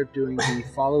this trip doing the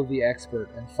follow the expert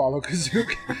and follow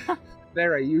Kazook.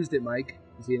 There, I used it, Mike.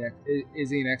 Is he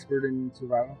an expert in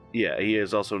survival? Yeah, he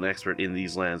is also an expert in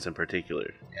these lands in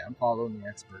particular. Yeah, I'm following the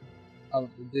expert.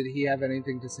 Did he have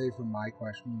anything to say for my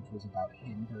question, which was about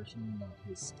him personally, not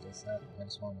his skill set? I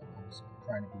was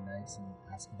trying to be nice and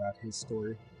ask about his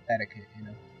story. Etiquette, you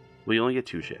know. We only get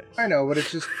 2 shares. I know, but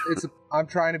I'm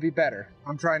trying to be better.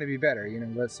 You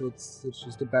know, so it's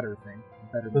just a better thing.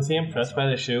 Was he impressed by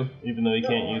the shoe, even though he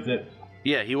can't use it?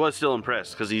 Yeah, he was still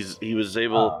impressed because he was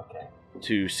able Oh, okay.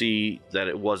 to see that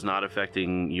it was not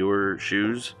affecting your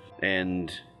shoes,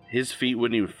 and his feet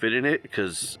wouldn't even fit in it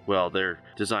because, well, they're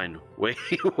designed way,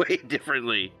 way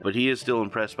differently. But he is still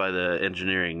impressed by the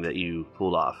engineering that you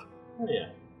pulled off. Oh, yeah.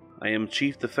 I am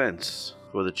Chief Defense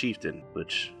for the Chieftain,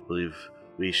 which I believe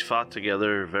we fought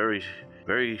together very,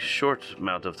 very short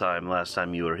amount of time last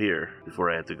time you were here before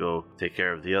I had to go take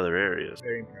care of the other areas.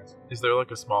 Very impressive. Is there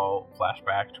like a small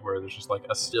flashback to where there's just like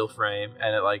a still frame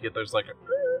and there's like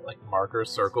marker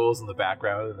circles in the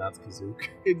background and that's Kazook?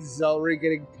 It's Zelry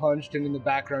getting punched, and in the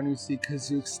background you see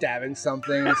Kazook stabbing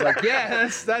something. It's like, yeah,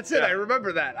 that's it. Yeah. I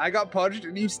remember that. I got punched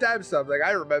and you stabbed something.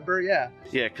 I remember, yeah.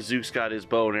 Yeah, Kazook's got his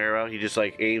bow and arrow. He just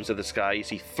aims at the sky. You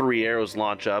see 3 arrows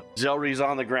launch up. Zelry's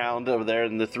on the ground over there,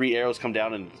 and the 3 arrows come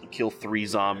down and kill 3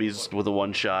 zombies with a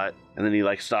 1 shot. And then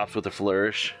he stops with a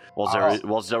flourish while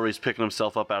Zelry's picking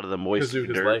himself up out of the moist Kazook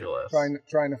is dirt. Legolas.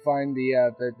 Trying to find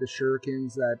the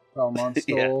shurikens that Belmont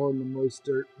Yeah. stole in the moist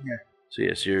dirt. Yeah. So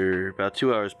yes, you're about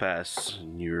 2 hours pass,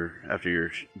 and after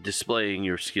you're displaying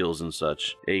your skills and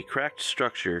such. A cracked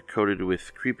structure coated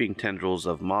with creeping tendrils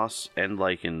of moss and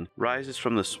lichen rises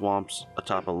from the swamps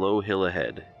atop a low hill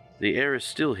ahead. The air is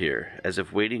still here, as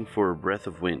if waiting for a breath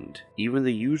of wind. Even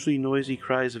the usually noisy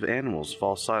cries of animals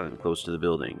fall silent close to the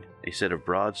building. A set of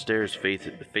broad stairs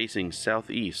facing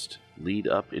southeast lead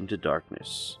up into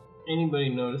darkness. Anybody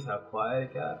notice how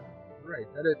quiet it got? Right.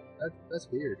 That's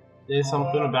weird. There's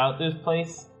something about this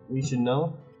place we should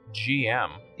know.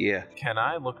 GM, Yeah. can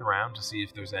I look around to see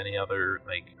if there's any other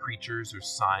creatures or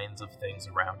signs of things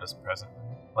around us presently?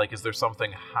 Is there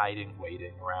something hiding,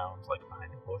 waiting around,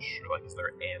 behind a bush, or is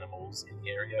there animals in the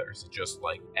area, or is it just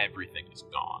everything is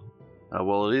gone?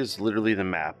 Well, it is literally the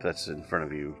map that's in front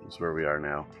of you. That's where we are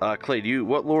now. Clay,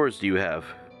 what lores do you have?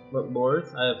 What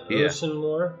lores? I have Yeah. ocean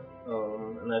lore,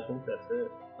 and I think that's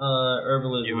it.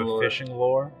 Herbalism You have a lore. fishing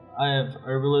lore? I have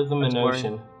herbalism and Exploring.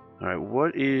 ocean. All right,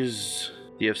 what is...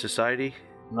 Do you have society?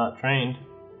 Not trained.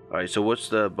 All right, so what's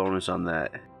the bonus on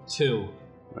that? 2.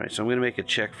 All right, so I'm going to make a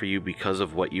check for you because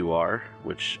of what you are,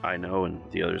 which I know and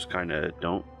the others kind of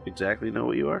don't exactly know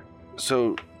what you are.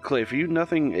 So, Clay, for you,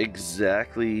 nothing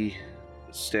exactly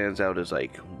stands out as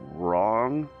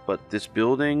wrong, but this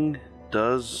building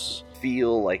does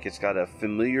feel like it's got a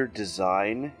familiar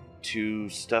design to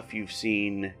stuff you've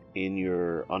seen in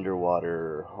your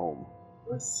underwater home.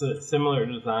 Similar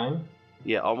design.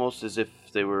 Yeah, almost as if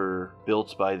they were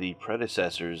built by the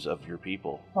predecessors of your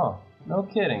people. Oh, no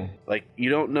kidding. You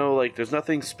don't know, there's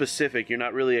nothing specific. You're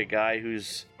not really a guy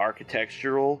who's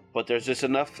architectural, but there's just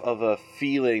enough of a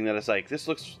feeling that it's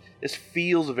this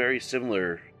feels very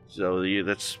similar So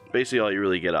that's basically all you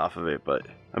really get off of it. But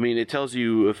I mean, it tells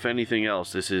you, if anything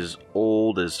else, this is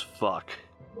old as fuck.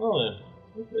 Oh,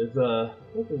 this is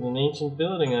an ancient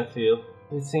building. I feel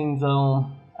it seems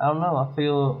I don't know. I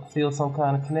feel some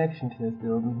kind of connection to this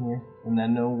building here, and I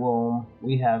know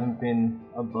we haven't been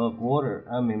above water.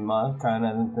 I mean, my kind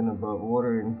hasn't been above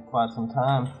water in quite some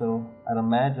time, so I'd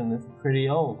imagine this is pretty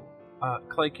old.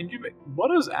 Clay, what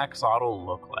does Axolotl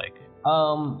look like?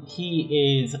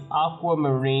 He is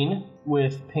aquamarine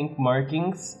with pink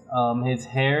markings. His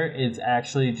hair is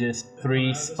actually just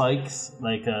 3 spikes,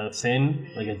 like a fin,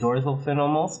 like a dorsal fin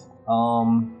almost.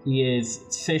 He is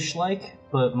fish-like,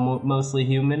 but mostly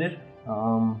humanid.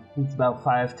 He's about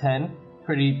 5'10",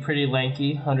 pretty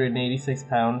lanky, 186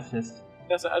 pounds.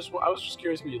 Yes, I was just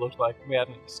curious what you looked like. We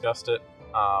hadn't discussed it.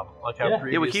 Like how Yeah.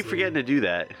 previously. Yeah, we keep forgetting to do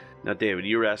that. Now, David,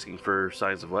 you were asking for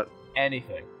signs of what?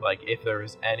 Anything, like if there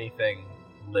is anything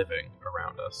living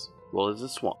around us. Well, it's a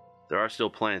swamp. There are still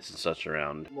plants and such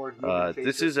around.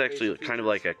 This is actually kind of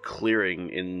like a clearing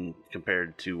in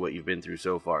compared to what you've been through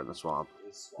so far in the swamp.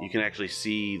 You can actually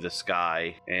see the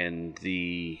sky, and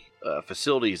the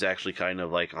facility is actually kind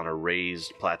of like on a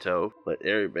raised plateau. But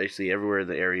basically everywhere in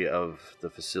the area of the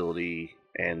facility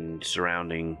and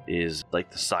surrounding is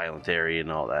like the silent area and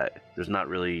all that. There's not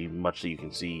really much that you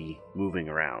can see moving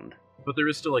around. But there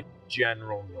is still like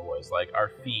general noise, like our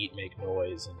feet make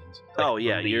noise and like, Oh,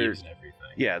 yeah, the leaves and everything.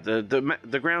 Yeah,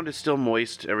 the ground is still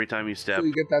moist every time you step. So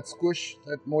you get that squish,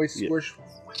 that moist Yeah. squish.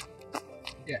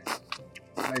 Yeah.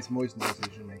 Nice moist noise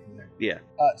that you're making there. Yeah.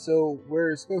 So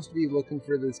we're supposed to be looking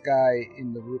for this guy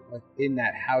in the like in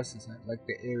that house, isn't it? Like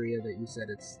the area that you said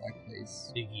it's like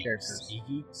his characters.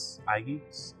 Igix.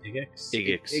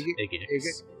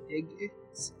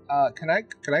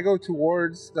 Can I go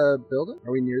towards the building?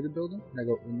 Are we near the building? Can I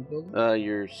go in the building?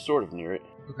 You're sort of near it.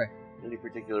 Okay. Any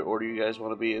particular order you guys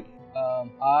want to be in?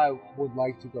 I would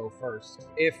like to go first,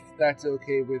 if that's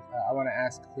okay with. I want to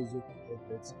ask Kazuki if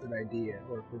it's a good idea,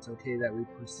 or if it's okay that we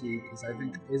proceed. Because I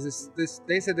think this.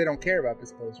 They said they don't care about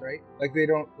this place, right? Like they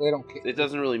don't care. It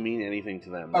doesn't really mean anything to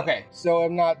them. Okay, so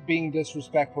I'm not being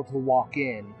disrespectful to walk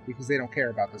in because they don't care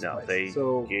about this No, place.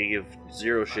 they give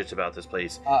zero shits about this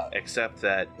place, except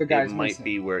that the guy's it might missing.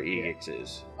 be where Egix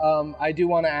is. I do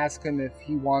want to ask him if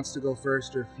he wants to go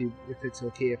first, or if it's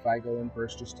okay if I go in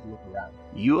first just to look around.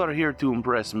 You are here to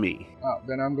impress me. Oh,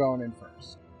 then I'm going in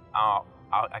first. Oh,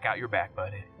 I got your back,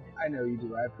 buddy. I know you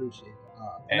do. I appreciate it.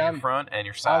 And your front and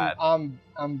your side. I'm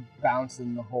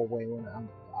bouncing the whole way when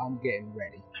I'm getting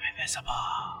ready. I'm invisible.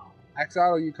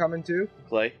 Axolotl, you coming too?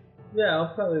 Clay? Yeah,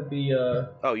 I'll probably be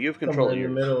Oh, you have control somewhere of in your...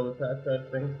 the middle of that type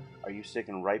of thing. Are you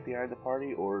sticking right behind the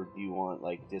party, or do you want,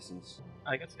 like, distance?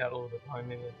 I got scout a little bit behind,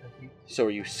 maybe like 10 feet. So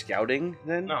are you scouting,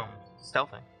 then? No,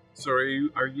 stealthing. So are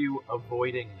you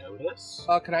avoiding notice?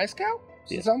 Can I scout?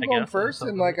 Since Yeah, I'm I going guess, first, and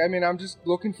something. like, I mean, I'm just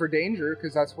looking for danger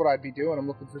because that's what I'd be doing. I'm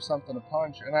looking for something to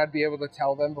punch, and I'd be able to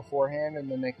tell them beforehand, and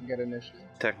then they can get initiative.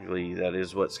 Technically, that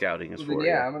is what scouting is So for. then,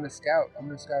 yeah, I'm gonna scout. I'm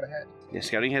gonna scout ahead. Yeah,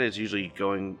 scouting head is usually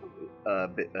going a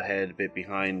bit ahead, a bit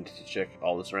behind to check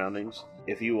all the surroundings.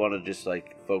 If you want to just,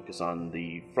 like, focus on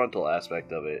the frontal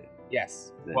aspect of it,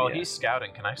 Yes. then While yeah. he's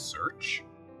scouting, can I search?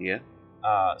 Yeah?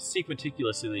 Seek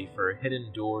meticulously for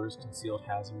hidden doors, concealed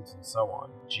hazards, and so on.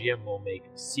 GM will make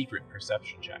secret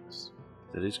perception checks.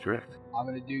 That is correct. I'm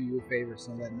gonna do you a favor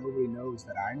so that nobody knows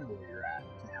that I know where you're at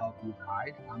to help you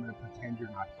hide. I'm gonna pretend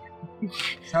you're not here.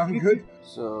 Sound good?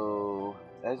 So,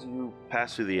 as you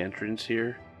pass through the entrance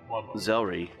here, One moment.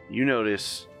 Zelri, you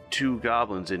notice 2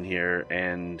 goblins in here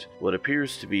and what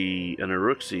appears to be an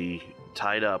Uruxi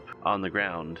tied up on the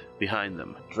ground behind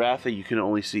them. Dratha, you can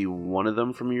only see one of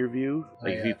them from your view.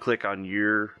 Like, if you click on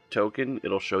your token,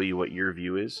 it'll show you what your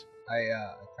view is. I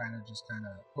kind of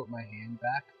put my hand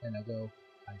back and I go,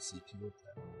 I see 2 of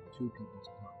them. 2 people to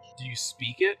punch. Do you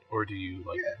speak it, or do you,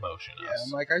 like, Yeah. motion Yeah, us?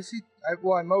 I'm like,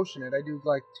 I motion it. I do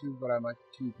like 2, but I'm like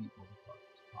 2 people to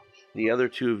punch. The other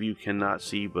 2 of you cannot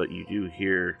see, but you do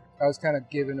hear. I was kind of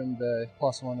giving them the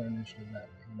 +1 initiative that way.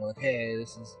 You know, like, hey, I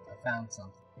found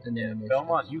something. And then initiative.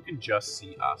 Belmont, you can just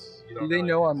see us. You Do don't they really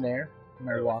know get I'm to- there when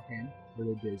I Really? walk in? Or are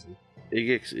they busy?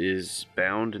 Igix is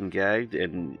bound and gagged,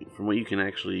 and from what you can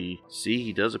actually see,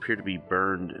 he does appear to be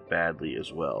burned badly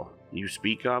as well. You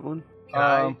speak Goblin? Can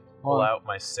I hold pull on. out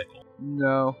my sickle?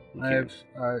 No, You I have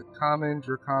common,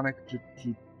 draconic,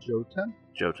 Jotun,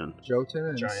 and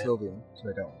Giant. Sylvian, so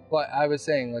I don't. But I was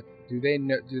saying, like, do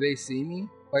they see me?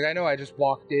 Like, I know I just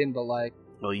walked in, but like,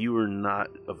 Well, you were not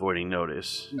avoiding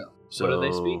notice. No. So What do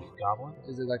they speak? Goblin?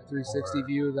 is it like 360 Or-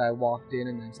 view that I walked in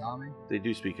and they saw me? They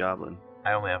do speak Goblin.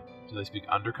 I only have... Do they speak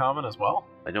Undercommon as well?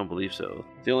 I don't believe so.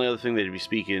 The only other thing they'd be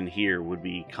speaking here would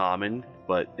be Common,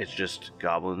 but it's just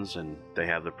goblins, and they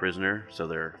have the prisoner, so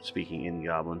they're speaking in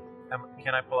Goblin.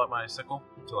 Can I pull out my sickle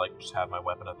to, like, just have my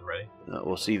weapon at the ready?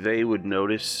 Well, see, they would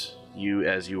notice you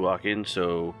as you walk in,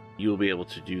 so you'll be able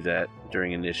to do that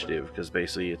during initiative, because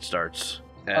basically it starts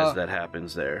as that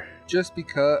happens there. Just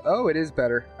because... Oh, it is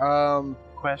better.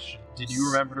 Question. Did you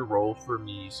remember to roll for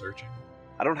me searching?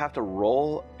 I don't have to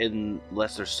roll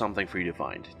unless there's something for you to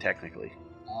find, technically.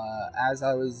 As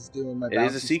I was doing my... It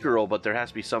is a secret roll, but there has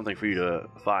to be something for you to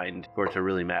find for it to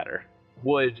really matter.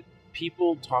 Would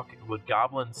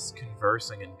goblins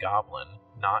conversing in Goblin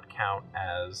not count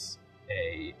as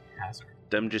a hazard?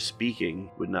 Them just speaking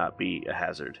would not be a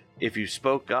hazard. If you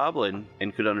spoke Goblin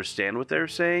and could understand what they're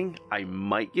saying, I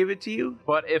might give it to you.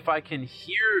 But if I can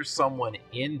hear someone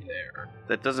in there...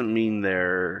 That doesn't mean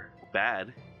they're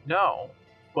bad. No.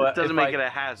 But it doesn't make it a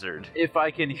hazard. If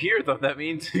I can hear them, that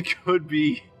means it could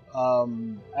be...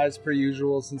 As per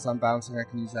usual, since I'm bouncing, I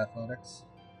can use athletics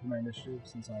for my initiative,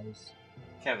 since I was...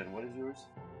 Kevin, what is yours?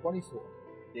 24.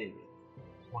 David.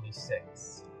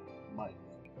 26. Mike.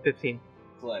 15.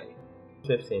 Clay.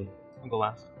 15. I'll go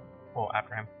last. Well,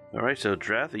 after him. Alright, so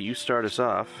Dratha, you start us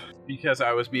off. Because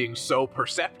I was being so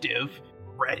perceptive,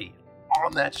 ready,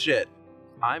 on that shit,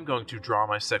 I'm going to draw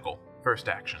my sickle. First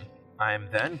action. I am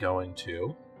then going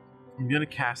to... I'm going to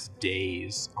cast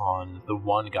Daze on the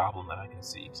one goblin that I can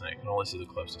see, because I can only see the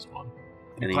closest one.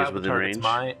 And he is within range?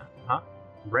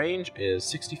 Range is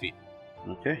 60 feet.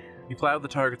 Okay. You cloud the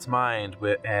target's mind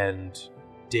and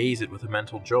daze it with a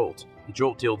mental jolt. The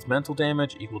jolt deals mental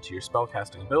damage equal to your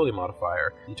spellcasting ability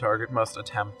modifier. The target must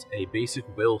attempt a basic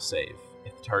will save.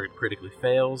 If the target critically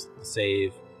fails the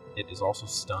save, it is also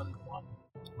stunned 1.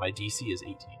 My DC is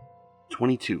 18.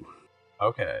 22.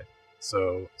 Okay,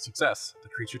 so success. The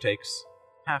creature takes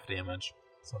half damage.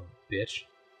 Son of a bitch.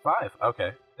 5.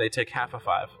 Okay, they take half of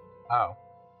 5. Oh.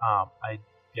 I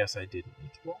guess I didn't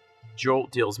need to roll.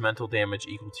 Jolt deals mental damage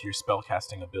equal to your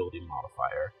spellcasting ability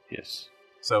modifier. Yes.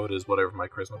 So it is whatever my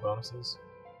charisma bonus is.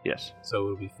 Yes. So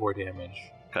it'll be 4 damage.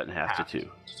 Cut in half to 2.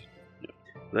 Yep.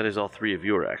 That is all 3 of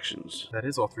your actions. That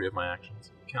is all 3 of my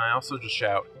actions. Can I also just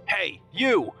shout, "Hey,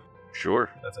 you!" Sure.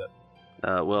 That's it.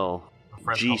 Well, My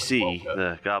friends call me GC, Wolfcut.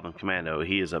 the Goblin Commando,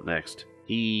 he is up next.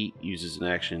 He uses an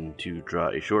action to draw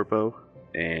a short bow,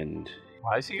 and...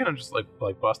 Why is he gonna just like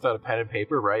bust out a pen and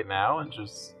paper right now and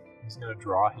just... He's gonna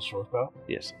draw his short bow?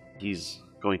 Yes, he's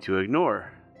going to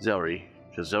ignore Zelry,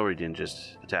 because Zelry didn't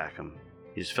just attack him.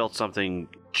 He just felt something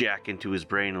jack into his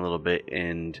brain a little bit,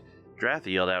 and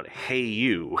Dratha yelled out, "Hey,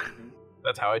 you!"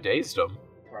 That's how I dazed him.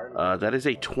 That is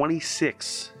a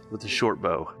 26 with the short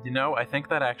bow. You know, I think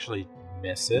that actually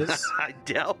misses. I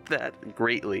doubt that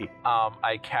greatly.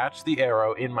 I catch the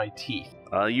arrow in my teeth.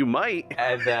 You might.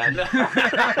 And then...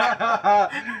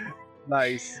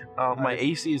 Nice. My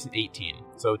AC is an 18,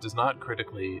 so it does not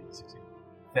critically succeed.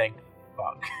 Thank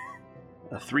fuck.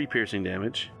 3 piercing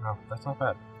damage. No, that's not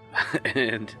bad.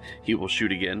 And he will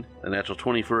shoot again. A natural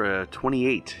 20 for a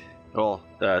 28. Well,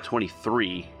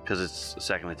 23, because it's a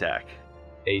second attack.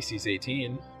 AC's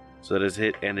 18. So that is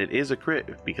hit, and it is a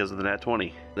crit because of the nat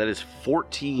 20. That is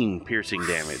 14 piercing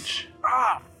damage.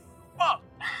 Ah, fuck!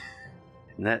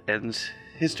 And that ends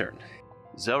his turn.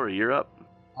 Zelry, you're up.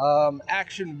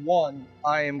 Action 1,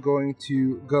 I am going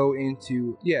to go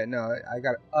into... Yeah, no, I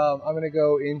got it. I'm going to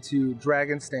go into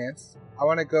Dragon Stance. I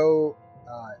want to go...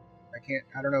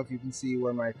 I don't know if you can see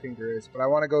where my finger is, but I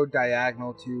want to go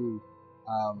diagonal to...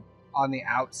 on the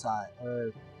outside.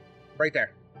 Right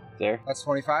there. There? That's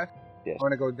 25? Yes. I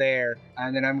want to go there,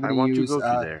 and then I'm I going want to use... to go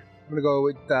through there. I'm going to go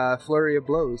with Flurry of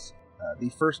Blows. The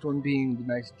first one being the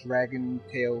nice dragon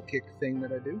tail kick thing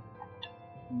that I do.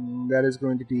 That is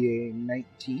going to be a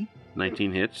 19.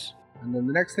 19 hits. And then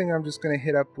the next thing I'm just going to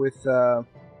hit up with...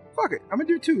 fuck it. I'm going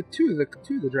to do two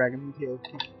of the dragon tail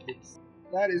kick hits.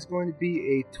 That is going to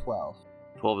be a 12.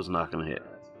 12 is not going to hit.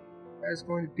 That is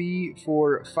going to be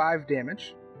for 5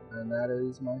 damage. And that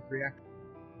is my 3 action.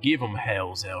 Give him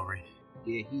hell, Zelry.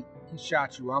 Yeah, he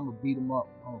shot you. I'm going to beat him up.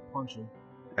 I'm going to punch him.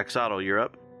 Exotl, you're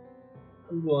up.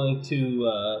 I'm going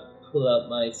to pull out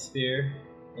my spear,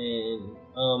 and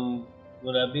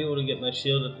would I be able to get my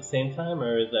shield at the same time,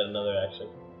 or is that another action?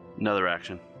 Another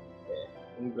action. Okay,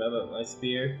 I'm gonna grab out my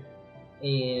spear,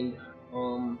 and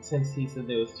since he said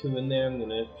there was 2 in there, I'm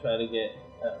gonna try to get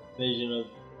a vision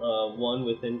of 1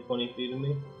 within 20 feet of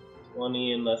me.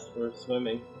 20 unless we're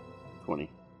swimming. 20. As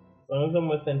long as I'm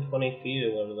within 20 feet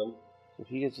of one of them. If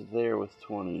he gets there with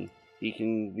 20, he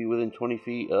can be within 20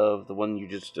 feet of the one you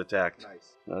just attacked.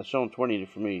 Nice. It's showing 20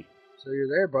 for me. So you're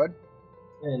there, bud.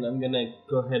 And I'm gonna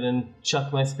go ahead and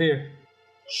chuck my spear.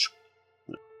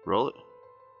 Roll it.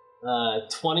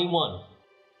 21.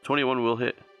 21 will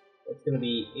hit. That's gonna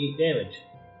be 8 damage.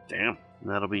 Damn.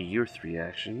 That'll be your 3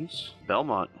 actions.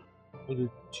 Belmont. We'll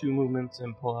do 2 movements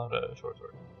and pull out a short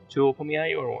sword. 2 will put me at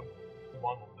you, or 1?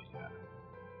 1 will put you at.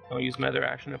 I'll use my other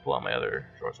action to pull out my other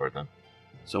short sword then.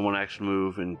 So 1 action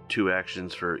move and 2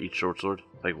 actions for each short sword?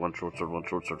 Like 1 short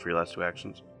sword for your last 2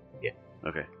 actions? Yeah.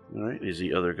 Okay. Alright, is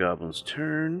the other goblin's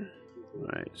turn.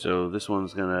 Alright, so this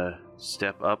one's gonna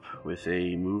step up with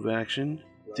a move action.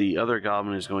 The other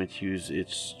goblin is going to use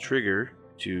its trigger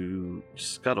to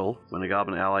scuttle. When a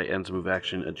goblin ally ends a move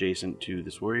action adjacent to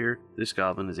this warrior, this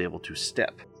goblin is able to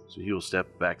step. So he will step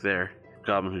back there. The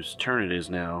goblin whose turn it is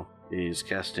now is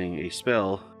casting a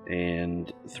spell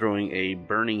and throwing a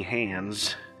burning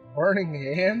hands. Burning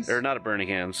hands? Or not a burning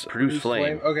hands, produce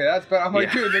flame. Okay, that's better. I'm like,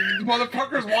 Yeah. dude, the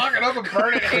motherfucker's walking up and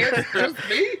burning hands. Just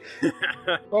me?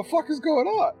 What the fuck is going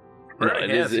on? No, Burning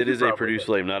it hands, is you could a probably produce do.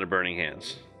 flame, not a burning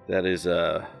hands. That is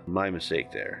my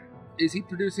mistake there. Is he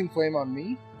producing flame on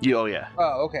me? Oh yeah.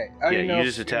 Oh, okay. I Yeah, didn't know you if-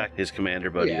 just attacked his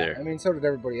commander buddy yeah, there. I mean, so did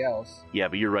everybody else. Yeah,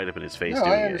 but you're right up in his face No,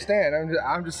 doing I it. understand.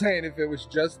 I'm just saying if it was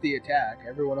just the attack,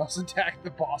 everyone else attacked the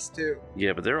boss too.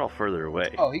 Yeah, but they're all further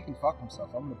away. Oh, he can fuck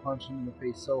himself. I'm gonna punch him in the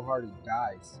face so hard he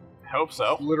dies. I hope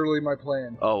so. Literally my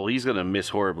plan. Oh, well, he's gonna miss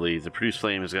horribly. The produce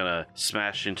flame is gonna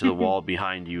smash into the wall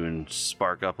behind you and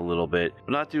spark up a little bit,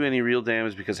 but not do any real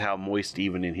damage because how moist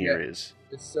even in here Yeah. is.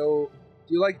 It's so.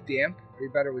 Do you like damp? Are you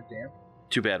better with damp?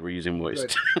 Too bad we're using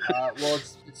moist. Good. Well,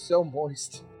 it's so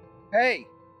moist. Hey,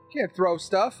 you can't throw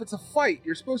stuff. It's a fight.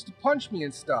 You're supposed to punch me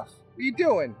and stuff. What are you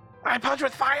doing? I punch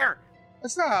with fire.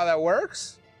 That's not how that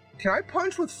works. Can I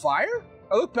punch with fire?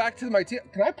 I look back to my team.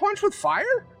 Can I punch with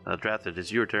fire? Drafted,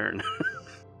 it's your turn.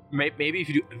 Maybe if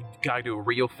you gotta do it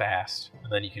real fast,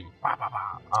 and then you can. Bah, bah,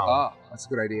 bah. Oh, that's a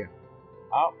good idea.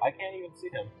 Oh, I can't even see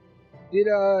him. Did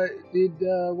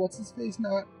what's his face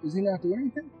not? Is he not doing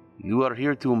anything? You are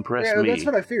here to impress Yeah, me. that's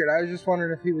what I figured. I was just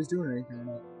wondering if he was doing anything or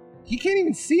not. He can't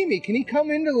even see me. Can he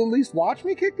come in to at least watch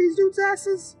me kick these dudes'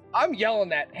 asses? I'm yelling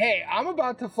that, hey, I'm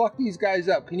about to fuck these guys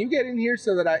up. Can you get in here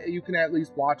so that you can at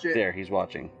least watch it? There, he's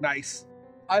watching. Nice.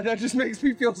 That just makes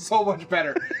me feel so much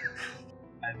better.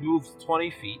 I moved 20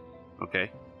 feet,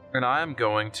 Okay. and I'm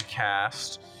going to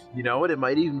cast. You know what? It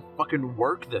might even fucking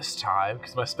work this time,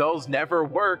 because my spells never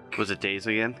work. Was it days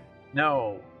again?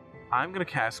 No, I'm gonna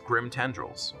cast Grim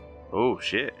Tendrils. Oh,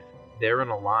 shit. They're in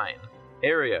a line.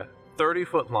 Area,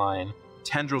 30-foot line.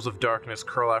 Tendrils of darkness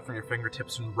curl out from your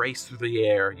fingertips and race through the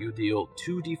air. You deal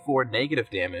 2d4 negative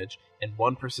damage and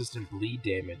 1 persistent bleed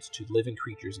damage to living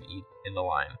creatures in the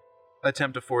line.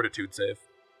 Attempt a fortitude save.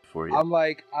 For you. I'm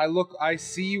like, I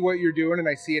see what you're doing and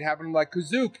I see it happen. I'm like,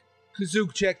 Kazook,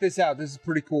 check this out. This is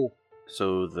pretty cool.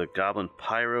 So the Goblin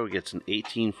Pyro gets an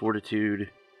 18 Fortitude.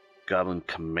 Goblin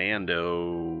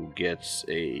Commando gets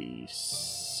a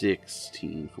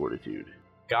 16 Fortitude.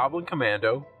 Goblin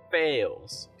Commando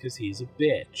fails because he's a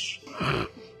bitch.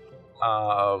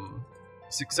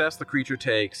 Success, the creature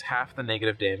takes half the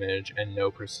negative damage and no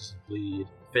persistent bleed.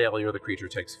 Failure, the creature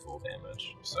takes full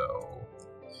damage. So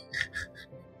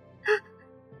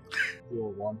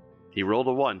Roll 1. He rolled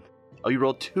a 1. Oh, you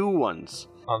rolled 2 1s.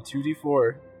 on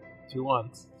 2d4, 2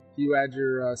 1s. Do you add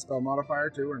your spell modifier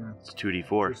too or no? It's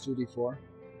 2d4. Just 2d4.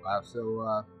 Wow,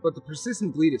 so, but the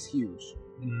persistent bleed is huge.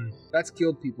 Mm. That's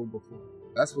killed people before.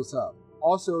 That's what's up.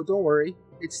 Also, don't worry,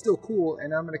 it's still cool,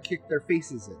 and I'm gonna kick their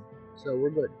faces in. So we're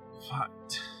good. Fuck.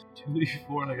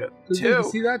 2d4 and I got 'Cause you 2.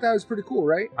 see that? That was pretty cool,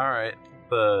 right? Alright,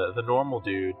 the normal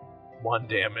dude, 1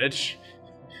 damage.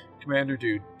 Commander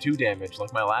dude, 2 damage,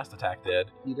 like my last attack did.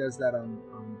 He does that on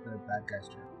the bad guy's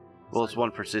turn. Well, it's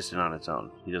 1 persistent on its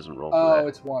own. He doesn't roll for Oh, that.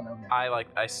 it's 1. Okay.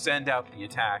 I send out the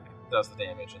attack, does the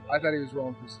damage. And I thought he was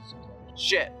rolling persistent damage.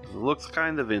 shit. It looks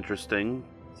kind of interesting.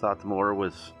 Thought more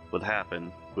would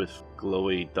happen with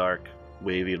glowy, dark,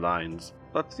 wavy lines.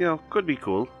 But, you know, could be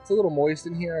cool. It's a little moist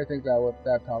in here. I think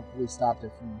that probably stopped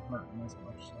it from hurting as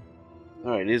much. So.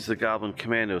 Alright, it is the Goblin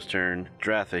Commando's turn.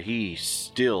 Dratha, he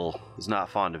still is not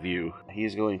fond of you. He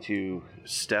is going to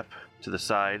step to the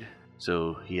side,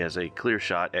 so he has a clear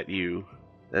shot at you.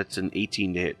 That's an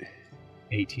 18 to hit.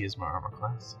 18 is my armor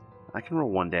class. I can roll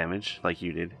 1 damage, like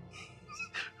you did.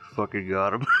 Fucking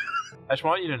got him. I just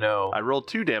want you to know. I rolled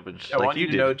 2 damage, I like want you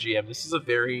you to did. know, GM, this is a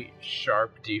very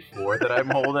sharp d4 that I'm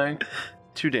holding.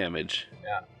 2 damage.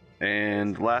 Yeah.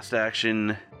 And last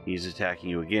action, he's attacking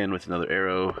you again with another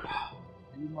arrow.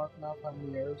 Are you marking off how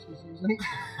many arrows he's using?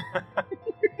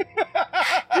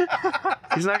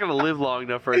 He's not going to live long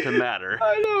enough for it to matter.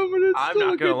 I know, but it's I'm still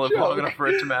not a gonna good live joke. long enough for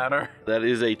it to matter. That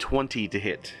is a 20 to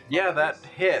hit. Yeah, that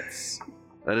hits.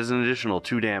 That is an additional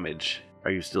 2 damage.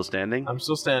 Are you still standing? I'm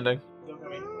still standing.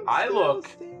 I look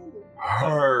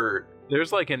hurt.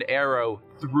 There's like an arrow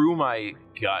through my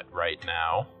gut right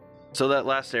now. So that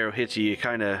last arrow hits you, you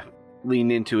kind of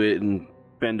lean into it and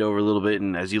bend over a little bit,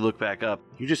 and as you look back up,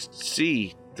 you just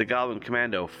see the Goblin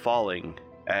Commando falling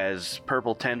as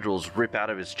purple tendrils rip out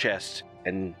of his chest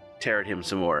and tear at him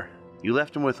some more. You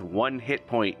left him with 1 hit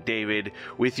point, David,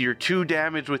 with your 2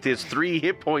 damage with his 3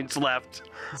 hit points left.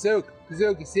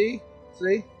 Kazuki, see?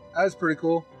 That was pretty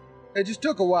cool. It just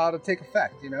took a while to take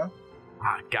effect, you know?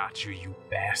 I got you, you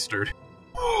bastard.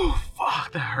 Oh,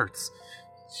 fuck, that hurts.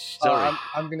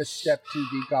 I'm gonna step to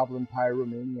the Goblin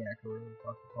Pyromaniac, or whatever the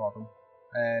fuck you call them,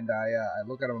 and I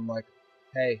look at him. I'm like,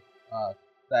 "Hey,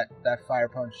 that fire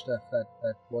punch stuff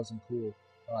that wasn't cool.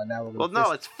 Now we're gonna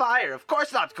no, it's fire. Of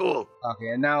course, not cool. Okay,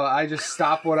 and now I just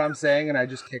stop what I'm saying and I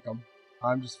just kick him.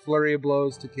 I'm just flurry of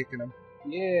blows to kicking him.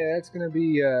 Yeah, that's gonna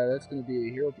be a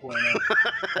hero point.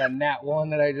 That nat 1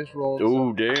 that I just rolled.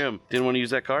 Oh, damn! Didn't want to use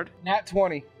that card. Nat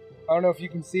 20. I don't know if you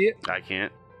can see it. I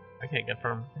can't. I can't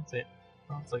confirm. I can see it.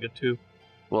 Oh, it's like a 2.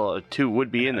 Well, a 2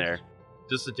 would be in there.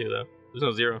 Just a 2 though. There's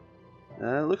no 0.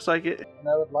 Looks like it. And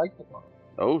I would like the card.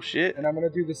 Oh shit! And I'm gonna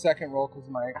do the second roll because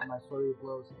my flurry of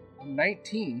blows.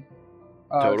 19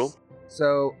 Total?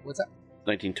 So what's that?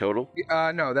 19 total.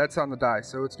 No, that's on the die.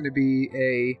 So it's gonna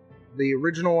be the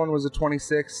original one was a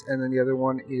 26, and then the other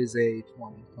one is a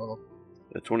 20 total.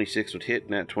 The 26 would hit,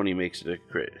 and that 20 makes it a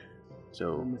crit.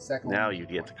 So And the second now one you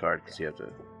is get the 20. card because you have to.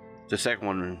 The second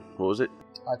one, what was it?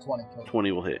 20 total.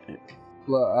 20 will hit.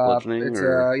 Bludgeoning.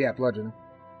 It's bludgeoning.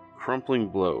 Crumpling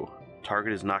blow.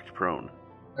 Target is knocked prone.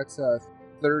 That's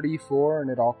 34, and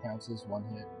it all counts as 1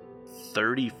 hit.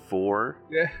 34.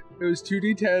 Yeah, it was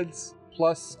 2d10s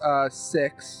plus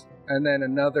 6, and then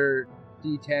another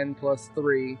d10 plus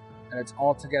 3, and it's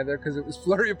all together because it was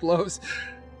flurry of blows.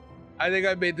 I think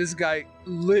I made this guy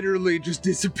literally just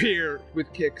disappear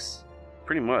with kicks.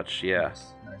 Pretty much, yeah.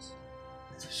 Nice.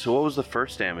 So what was the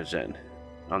first damage then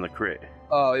on the crit?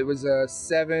 Oh, it was a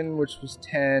 7, which was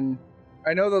 10.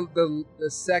 I know the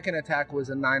second attack was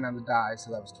a 9 on the die,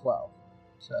 so that was 12.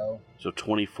 So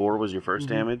 24 was your 1st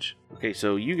damage? Okay,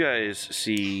 so you guys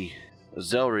see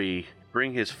Zelry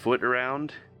bring his foot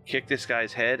around, kick this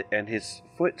guy's head, and his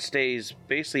foot stays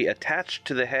basically attached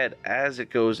to the head as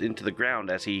it goes into the ground,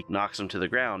 as he knocks him to the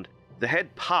ground. The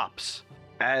head pops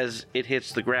as it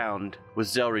hits the ground with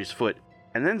Zelry's foot,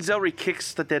 and then Zelry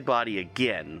kicks the dead body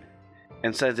again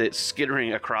and sends it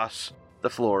skittering across the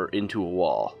floor into a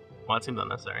wall. Well, that seems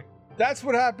unnecessary. That's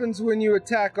what happens when you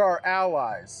attack our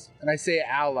allies. And I say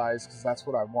allies because that's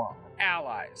what I want.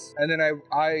 Allies. And then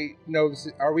I know this.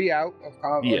 Are we out of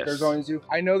combat? Yes. Like there's only 2.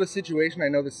 I know the situation. I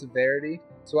know the severity.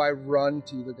 So I run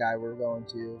to the guy we're going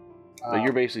to. But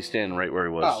you're basically standing right where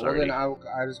he was. Oh, well already. then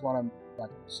I just want to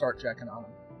start checking on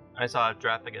him. I saw a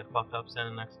draft that get fucked up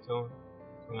standing next to him.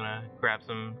 So I'm gonna grab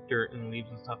some dirt and leaves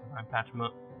and stuff and try and patch him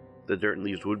up. The dirt and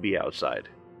leaves would be outside.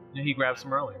 Yeah, he grabbed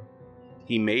some earlier.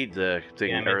 He made the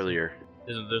thing Yeah, earlier.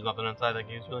 There's nothing inside I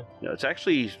can use really. No, it's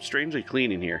actually strangely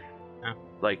clean in here. Yeah.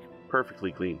 Like,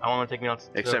 perfectly clean. I want to take me out.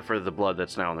 Except for the blood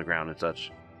that's now on the ground and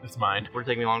such. It's mine. Would it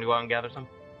take me long to go out and gather some?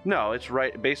 No, it's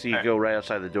right. Basically, you Alright. go right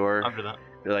outside the door. I'll do that.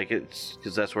 Like, it's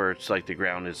because that's where it's like the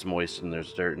ground is moist and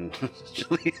there's dirt and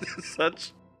chili and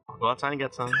such. I'll go outside and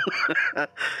get some. I'll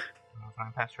try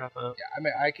and patch trap up. Yeah, I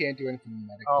mean I can't do anything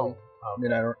medically. Oh, I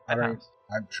mean I don't. pass.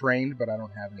 I'm trained, but I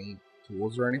don't have any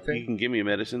tools or You anything. can give me a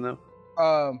medicine, though.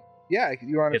 Yeah,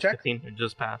 you want to It's check? 15. It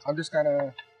just passed. I'm just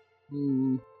gonna.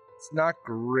 It's not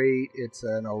great. It's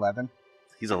an 11.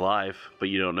 He's alive, but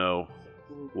you don't know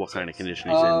what kind of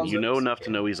condition he's in. You know enough to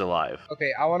know he's alive.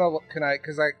 Okay, I want to. Can I?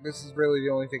 Because this is really the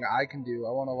only thing I can do.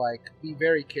 I want to be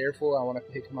very careful. I want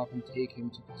to pick him up and take him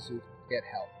to Kazuki to get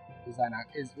help. Is that not?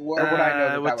 Or would I know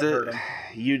that would hurt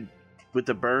him? With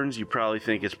the burns, you probably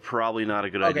think it's probably not a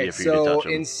good idea Okay, for you to so touch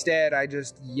him. instead, I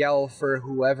just yell for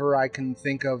whoever I can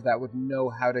think of that would know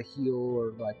how to heal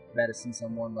or medicine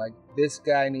someone. Like, this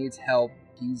guy needs help.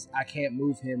 I can't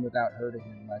move him without hurting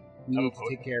him. Like, we need to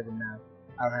take care of him now.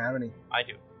 I don't have any. I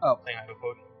do. Oh. I think I have a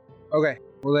potion. Okay,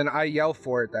 well then I yell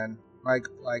for it then. Like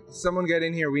someone get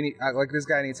in here. We need. This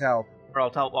guy needs help. Or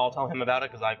I'll tell him about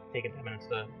it because I've taken 10 minutes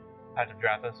to have to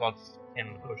draft this, so I'll just hand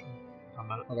him the potion. Tell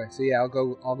him about it. Okay, so yeah, I'll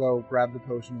go grab the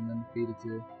potion and then feed it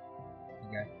to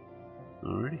the guy.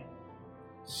 Alrighty.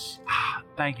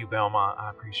 Thank you, Belmont. I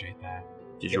appreciate that.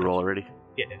 Did you roll already?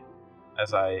 Yeah.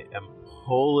 As I am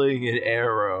pulling an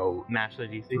arrow Match the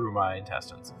DC. through my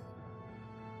intestines.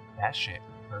 That shit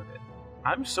hurted.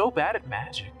 I'm so bad at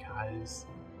magic, guys.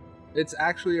 It's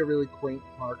actually a really quaint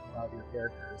part about your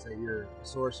character is that you're a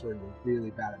sorcerer and you're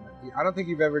really bad at magic. I don't think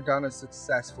you've ever done a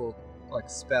successful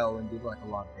spell and did a lot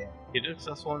of damage. You did a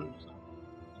successful one.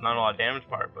 not a lot of damage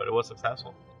part, but it was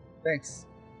successful. Thanks.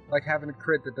 Like having a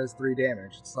crit that does 3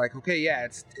 damage. It's like, okay, yeah,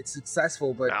 it's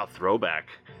successful, but Now throwback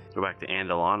to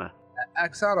Andalana.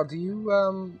 Axolotl, do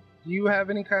you have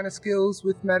any kind of skills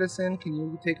with medicine? Can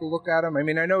you take a look at him? I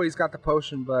mean, I know he's got the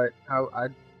potion, but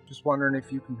I'm just wondering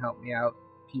if you can help me out,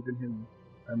 keeping him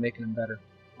or making him better.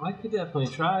 I could definitely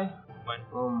try. Fine.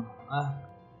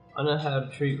 I know how to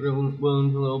treat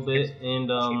wounds a little bit, and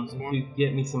if you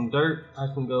get me some dirt, I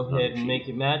can go ahead and make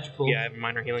it magical. Yeah, I have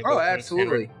minor healing. Oh, potions.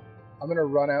 absolutely. I'm gonna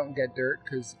run out and get dirt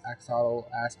because Axolotl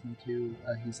asked me to.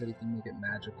 He said he can make it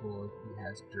magical if he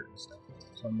has dirt and stuff.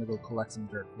 So I'm gonna go collect some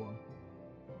dirt for him.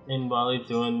 And while he's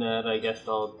doing that, I guess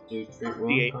I'll do treat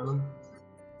wounds D8. on him.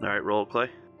 All right, roll, Clay.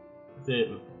 Is it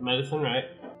medicine, right?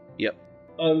 Yep.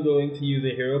 I'm going to use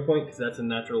a hero point because that's a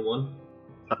natural 1.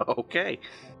 Okay.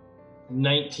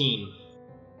 19.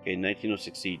 Okay, 19 will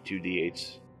succeed.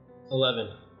 2d8s. 11.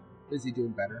 Is he doing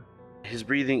better? His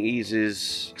breathing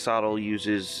eases. Xotl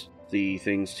uses the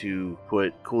things to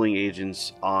put cooling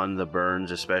agents on the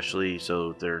burns, especially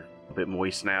so they're a bit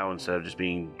moist now instead of just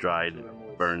being dried,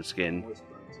 burned skin.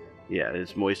 Yeah,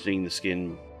 it's moistening the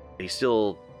skin. He's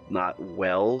still not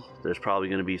well. There's probably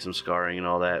going to be some scarring and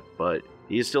all that, but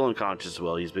he is still unconscious.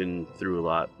 Well, he's been through a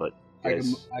lot, but I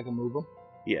can move him.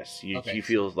 yes, Okay. he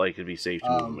feels like it'd be safe to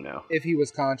move him now. If he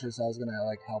was conscious, I was gonna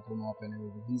like help him up and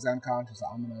everything. He's unconscious.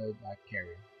 I'm gonna like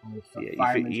carry him. I'm gonna Yeah,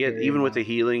 fireman's carry even him with out. the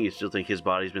healing, you still think his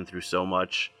body's been through so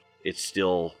much, it's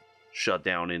still shut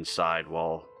down inside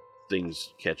while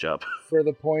things catch up. For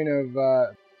the point of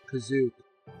Kazook,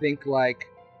 think like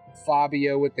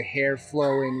Fabio with the hair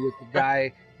flowing, with the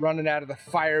guy running out of the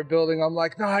fire building. I'm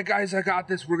like, nah, guys, I got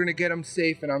this. We're gonna get him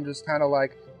safe, and I'm just kind of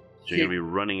like, So you're gonna be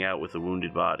running out with a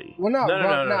wounded body. well, not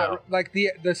No. like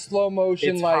the slow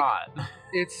motion, It's like hot.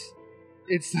 it's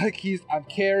like I'm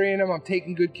carrying him. I'm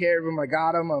taking good care of him. I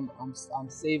got him. I'm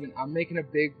saving. I'm making a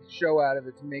big show out of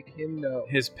it to make him know.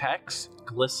 His pecs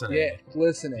glistening Yeah,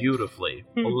 glistening. beautifully.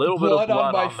 A little bit of blood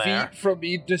on my on there. feet from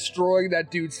me destroying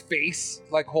that dude's face,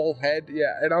 like whole head.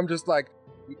 Yeah, and I'm just like,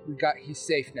 he's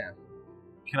safe now.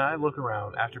 Can I look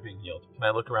around after being healed? Can I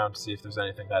look around to see if there's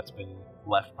anything that's been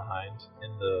left behind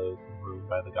in the room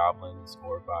by the goblins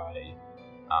or by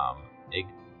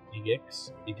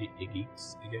Igix?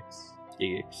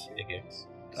 Igix.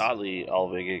 Oddly, all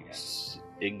of Igix's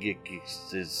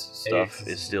stuff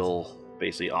is still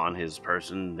basically on his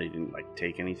person. They didn't like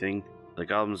take anything. The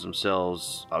goblins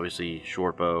themselves, obviously,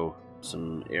 short bow,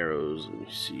 some arrows. Let me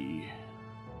see,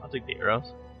 I'll take the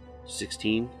arrows.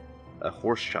 16, a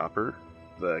horse chopper.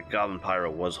 The goblin pyro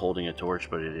was holding a torch,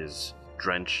 but it is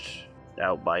drenched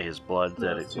out by his blood No,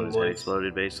 that it's when too his head moist.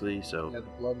 exploded, basically. So Yeah, the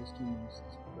blood was too moist.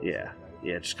 yeah,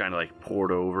 it just kind of like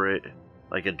poured over it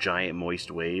like a giant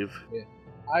moist wave.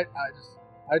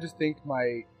 I just think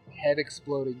my head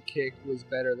exploding kick was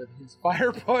better than his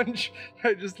fire punch.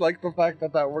 I just like the fact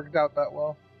that worked out that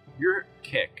well. Your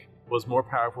kick was more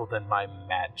powerful than my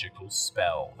magical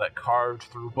spell that carved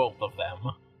through both of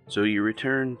them. So your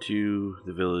return to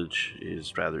the village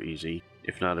is rather easy,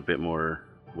 if not a bit more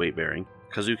weight-bearing.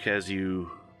 Kazook has you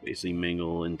basically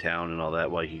mingle in town and all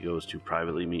that while he goes to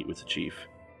privately meet with the chief.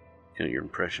 Count your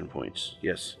impression points.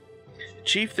 Yes.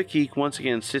 Chief the Keek once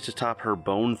again sits atop her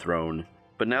bone throne,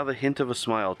 but now the hint of a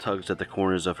smile tugs at the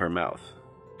corners of her mouth.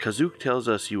 Kazook tells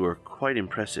us you are quite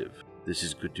impressive. This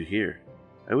is good to hear.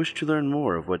 I wish to learn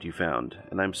more of what you found,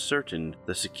 and I'm certain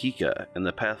the Sakika and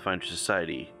the Pathfinder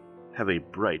Society have a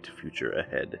bright future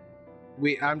ahead.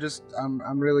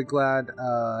 I'm really glad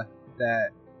that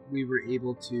we were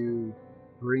able to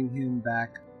bring him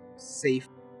back safe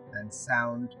and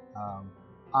sound.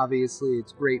 Obviously,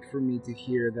 it's great for me to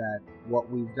hear that what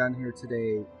we've done here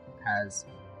today has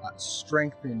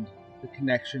strengthened the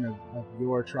connection of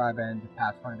your tribe and the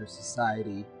Pathfinder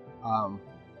Society.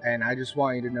 And I just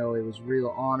want you to know it was a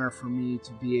real honor for me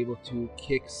to be able to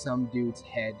kick some dude's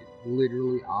head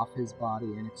literally off his body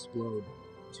and explode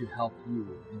to help you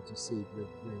and to save your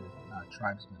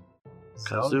tribesmen.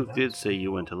 Kazook did say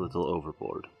you went a little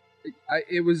overboard.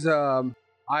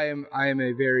 I am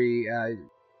a very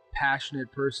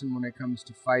passionate person when it comes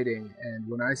to fighting, and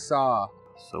when I saw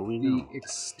So we the know.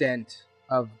 extent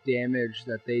of damage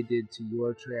that they did to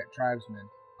your tribesmen,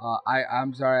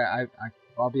 I'm sorry.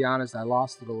 I'll be honest. I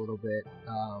lost it a little bit.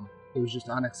 It was just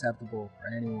unacceptable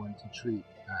for anyone to treat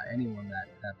anyone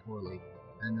that poorly,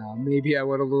 and maybe I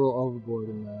went a little overboard.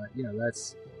 And there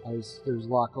was a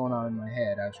lot going on in my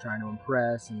head. I was trying to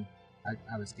impress, and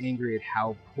I was angry at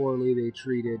how poorly they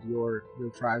treated your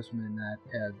tribesmen.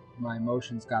 That my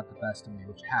emotions got the best of me,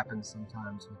 which happens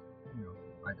sometimes with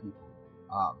my people.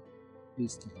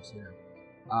 Beast keepers,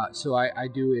 So I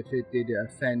do, if it did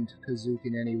offend Kazook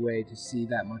in any way to see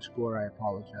that much gore, I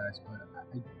apologize.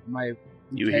 But my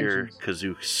You hear intentions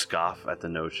Kazook scoff at the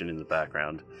notion in the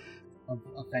background. of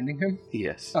offending him.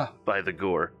 Yes, Ah. by the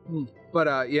gore.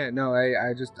 But yeah, no,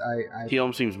 I He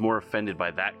almost seems more offended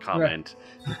by that comment.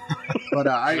 but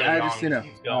I just, you know,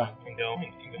 Keep going, keep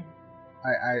going, keep going.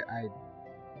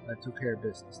 I took care of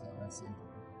business though. That's the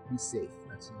important. He's safe.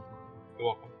 That's the important. You're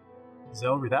welcome.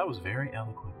 Zelry, that was very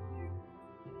eloquent of you.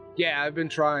 Yeah, I've been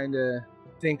trying to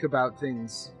think about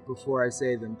things before I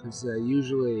say them because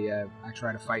usually I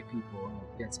try to fight people and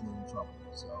it gets me in trouble.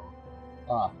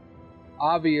 So,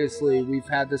 obviously, we've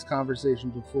had this conversation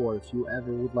before. If you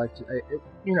ever would like to,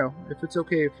 if it's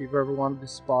okay, if you've ever wanted to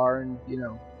spar and,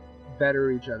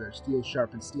 better each other, steel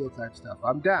sharpen steel type stuff,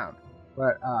 I'm down.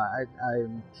 But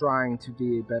I'm trying to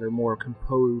be a better, more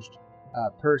composed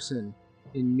person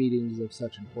in meetings of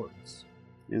such importance.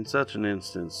 In such an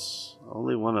instance,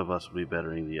 only one of us will be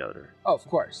bettering the other. Oh, of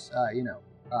course.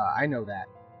 I know that.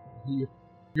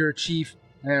 You're a chief,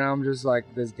 and I'm just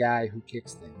like this guy who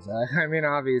kicks things. I mean,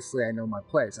 obviously, I know my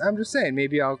place. I'm just saying,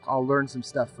 maybe I'll learn some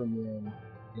stuff from you and,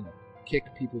 kick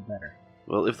people better.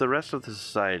 Well, if the rest of the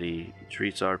society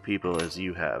treats our people as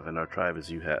you have and our tribe as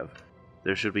you have,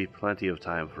 there should be plenty of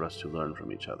time for us to learn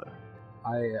from each other.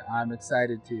 I'm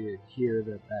excited to hear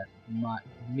that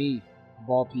me, of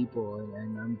all people,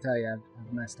 and I'm telling you,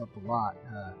 I've messed up a lot,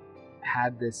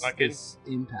 had this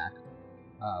impact.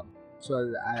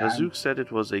 Kazook said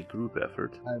it was a group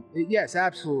effort. Yes,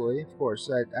 absolutely, of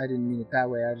course. I didn't mean it that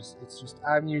way. It's just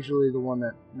I'm usually the one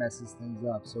that messes things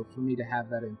up. So for me to have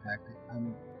that impact,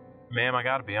 Ma'am, I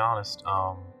gotta be honest.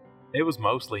 It was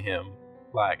mostly him.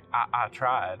 Like I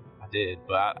tried, I did,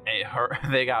 but it hurt.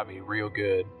 They got me real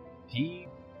good. He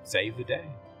saved the day.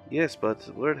 Yes, but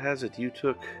word has it you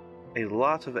took a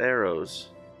lot of arrows,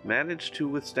 managed to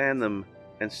withstand them,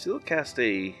 and still cast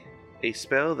a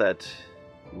spell that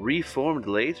reformed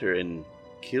later and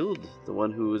killed the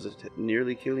one who was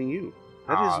nearly killing you.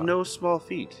 That is no small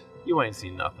feat. You ain't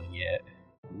seen nothing yet.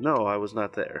 No, I was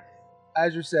not there.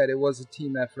 As you said, it was a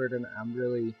team effort, and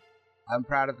I'm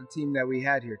proud of the team that we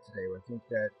had here today. I think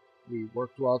that we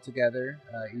worked well together,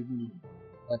 even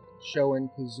like showing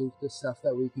Kazook the stuff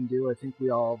that we can do. I think we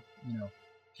all,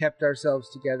 kept ourselves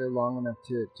together long enough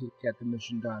to get the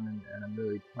mission done, and I'm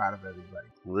really proud of everybody.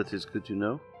 Well, that is good to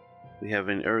know. We have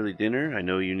an early dinner. I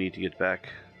know you need to get back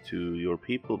to your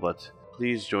people, but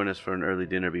please join us for an early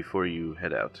dinner before you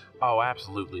head out. Oh,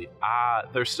 absolutely.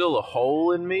 There's still a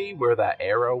hole in me where that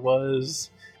arrow was.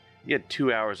 You had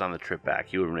 2 hours on the trip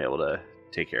back. You would have been able to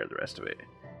take care of the rest of it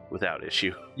without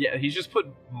issue. Yeah, he's just put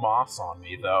moss on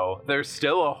me, though. There's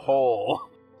still a hole.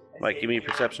 Mike, give me a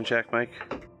perception check, Mike.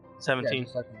 17. Yeah,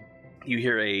 just like You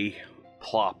hear a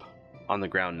plop on the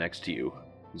ground next to you.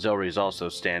 Zelry is also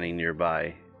standing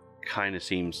nearby. Kind of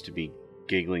seems to be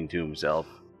giggling to himself.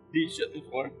 Did you shit the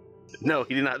floor? No,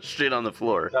 he did not shit on the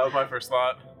floor. That was my first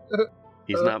thought.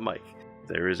 He's not Mike.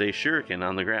 There is a shuriken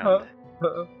on the ground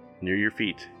near your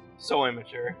feet. So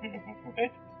immature.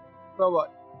 Well,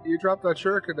 what? You dropped that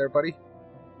shuriken there, buddy.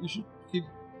 You should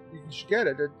get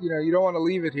it. You don't want to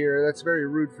leave it here. That's very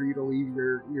rude for you to leave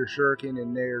your shuriken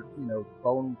in their,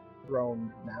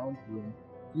 bone-thrown mound room.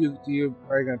 Are you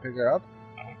going to pick it up?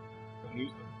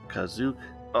 Kazook,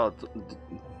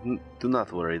 do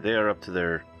not worry. They are up to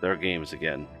their games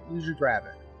again. You should grab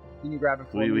it. Can you grab it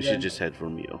for me? We should then? just head for a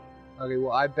meal. Okay,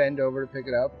 well, I bend over to pick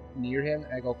it up near him,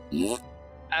 and I go,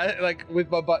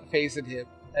 with my butt facing him,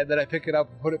 and then I pick it up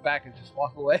and put it back and just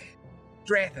walk away.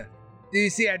 Dratha, do you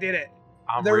see I did it?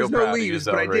 I'm There real was no proud leaves,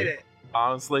 of you, but I Zelry. did it.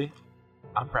 Honestly,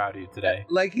 I'm proud of you today.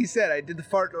 Like he said, I did the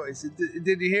fart noise.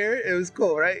 Did you hear it? It was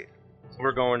cool, right? So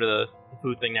we're going to the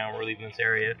food thing now. We're leaving this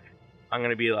area. I'm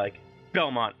gonna be like,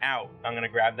 Belmont, out. I'm gonna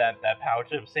grab that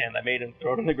pouch of sand I made and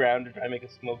throw it on the ground to try to make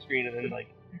a smoke screen and then like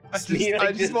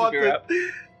I just want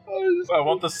I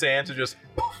want the sand to just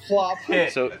flop.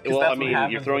 hit. So, 'cause well, that's I what mean, you're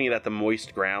happens throwing it at the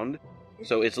moist ground,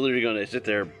 so it's literally going to sit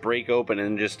there, break open,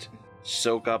 and just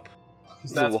soak up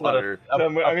with- the that's what water. So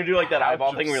I'm gonna do like that pouch eyeball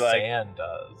of thing where like, sand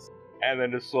does. and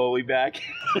then just slowly back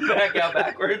out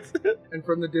backwards. And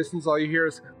from the distance, all you hear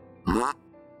is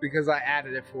because I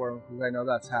added it for him because I know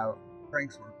that's how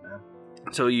pranks work now.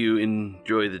 So you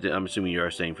enjoy I'm assuming you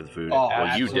are staying for the food. Oh, well,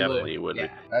 you absolutely. definitely would. Yeah,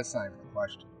 that's not even a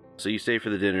question. So you stay for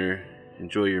the dinner,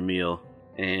 enjoy your meal,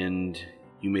 and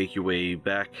you make your way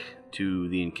back to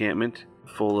the encampment.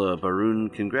 Fola Baroon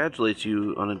congratulates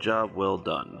you on a job well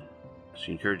done.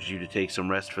 She encourages you to take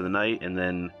some rest for the night and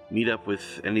then meet up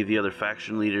with any of the other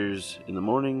faction leaders in the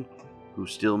morning who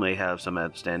still may have some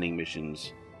outstanding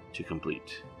missions to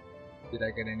complete. Did I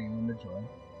get anyone to join?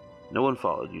 No one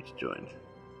followed you to join.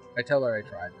 I tell her I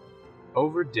tried.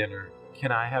 Over dinner,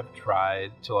 can I have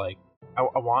tried to, like, I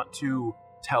want to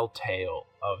tell tale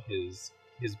of his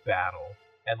battle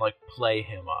and, like, play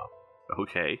him up.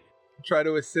 Okay. Try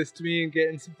to assist me in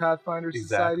getting some Pathfinder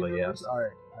Society Exactly, members? yes.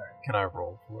 Alright. Can I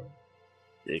roll for it?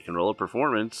 They can roll a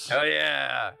performance. Oh,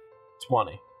 yeah!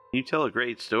 20. You tell a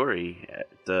great story.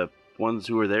 The ones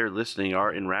who are there listening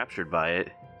are enraptured by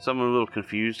it. Some are a little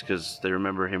confused because they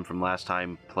remember him from last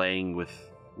time playing with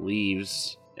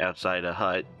leaves outside a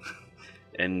hut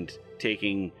and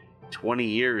taking 20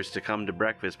 years to come to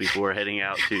breakfast before heading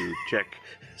out to check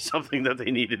something that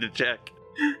they needed to check.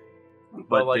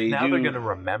 But like, now they're going to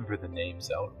remember the name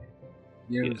Zelry.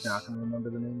 You know who's not going to remember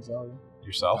the name Zelry?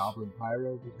 Yourself? Goblin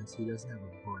Pyro, because he doesn't have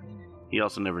a brain anymore. He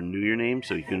also never knew your name,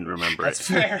 so he couldn't remember That's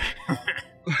it. fair.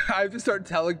 I have to start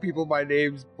telling people my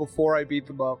names before I beat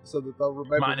them up so that they'll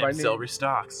remember my name's name. Zelry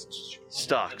Stocks.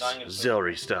 Stocks.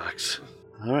 Zelry Stocks.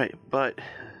 Alright, but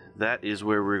that is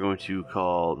where we're going to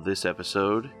call this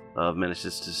episode of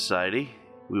Menaces to Society.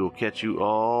 We will catch you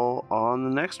all on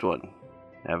the next one.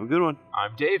 Have a good one.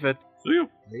 I'm David. See you.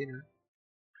 Later.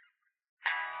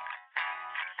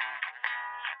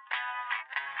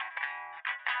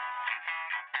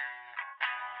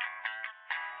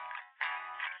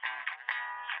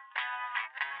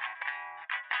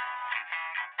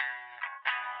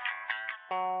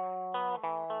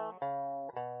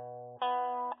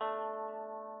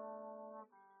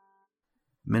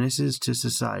 Menaces to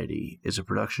Society is a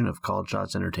production of Called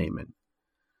Shots Entertainment.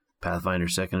 Pathfinder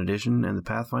 2nd Edition and the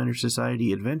Pathfinder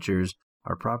Society Adventures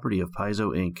are property of Paizo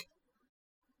Inc.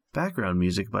 Background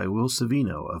music by Will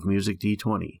Savino of Music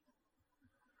D20.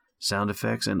 Sound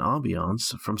effects and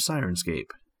ambiance from Sirenscape.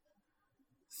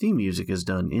 Theme music is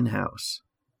done in-house.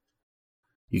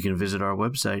 You can visit our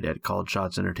website at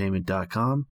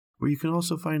calledshotsentertainment.com, where you can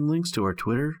also find links to our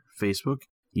Twitter, Facebook,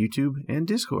 YouTube, and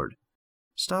Discord.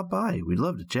 Stop by, we'd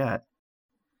love to chat.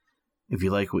 If you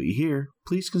like what you hear,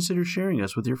 please consider sharing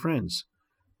us with your friends,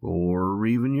 or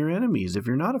even your enemies if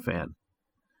you're not a fan.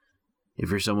 If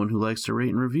you're someone who likes to rate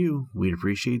and review, we'd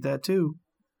appreciate that too.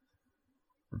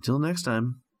 Until next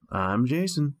time, I'm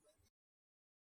Jason.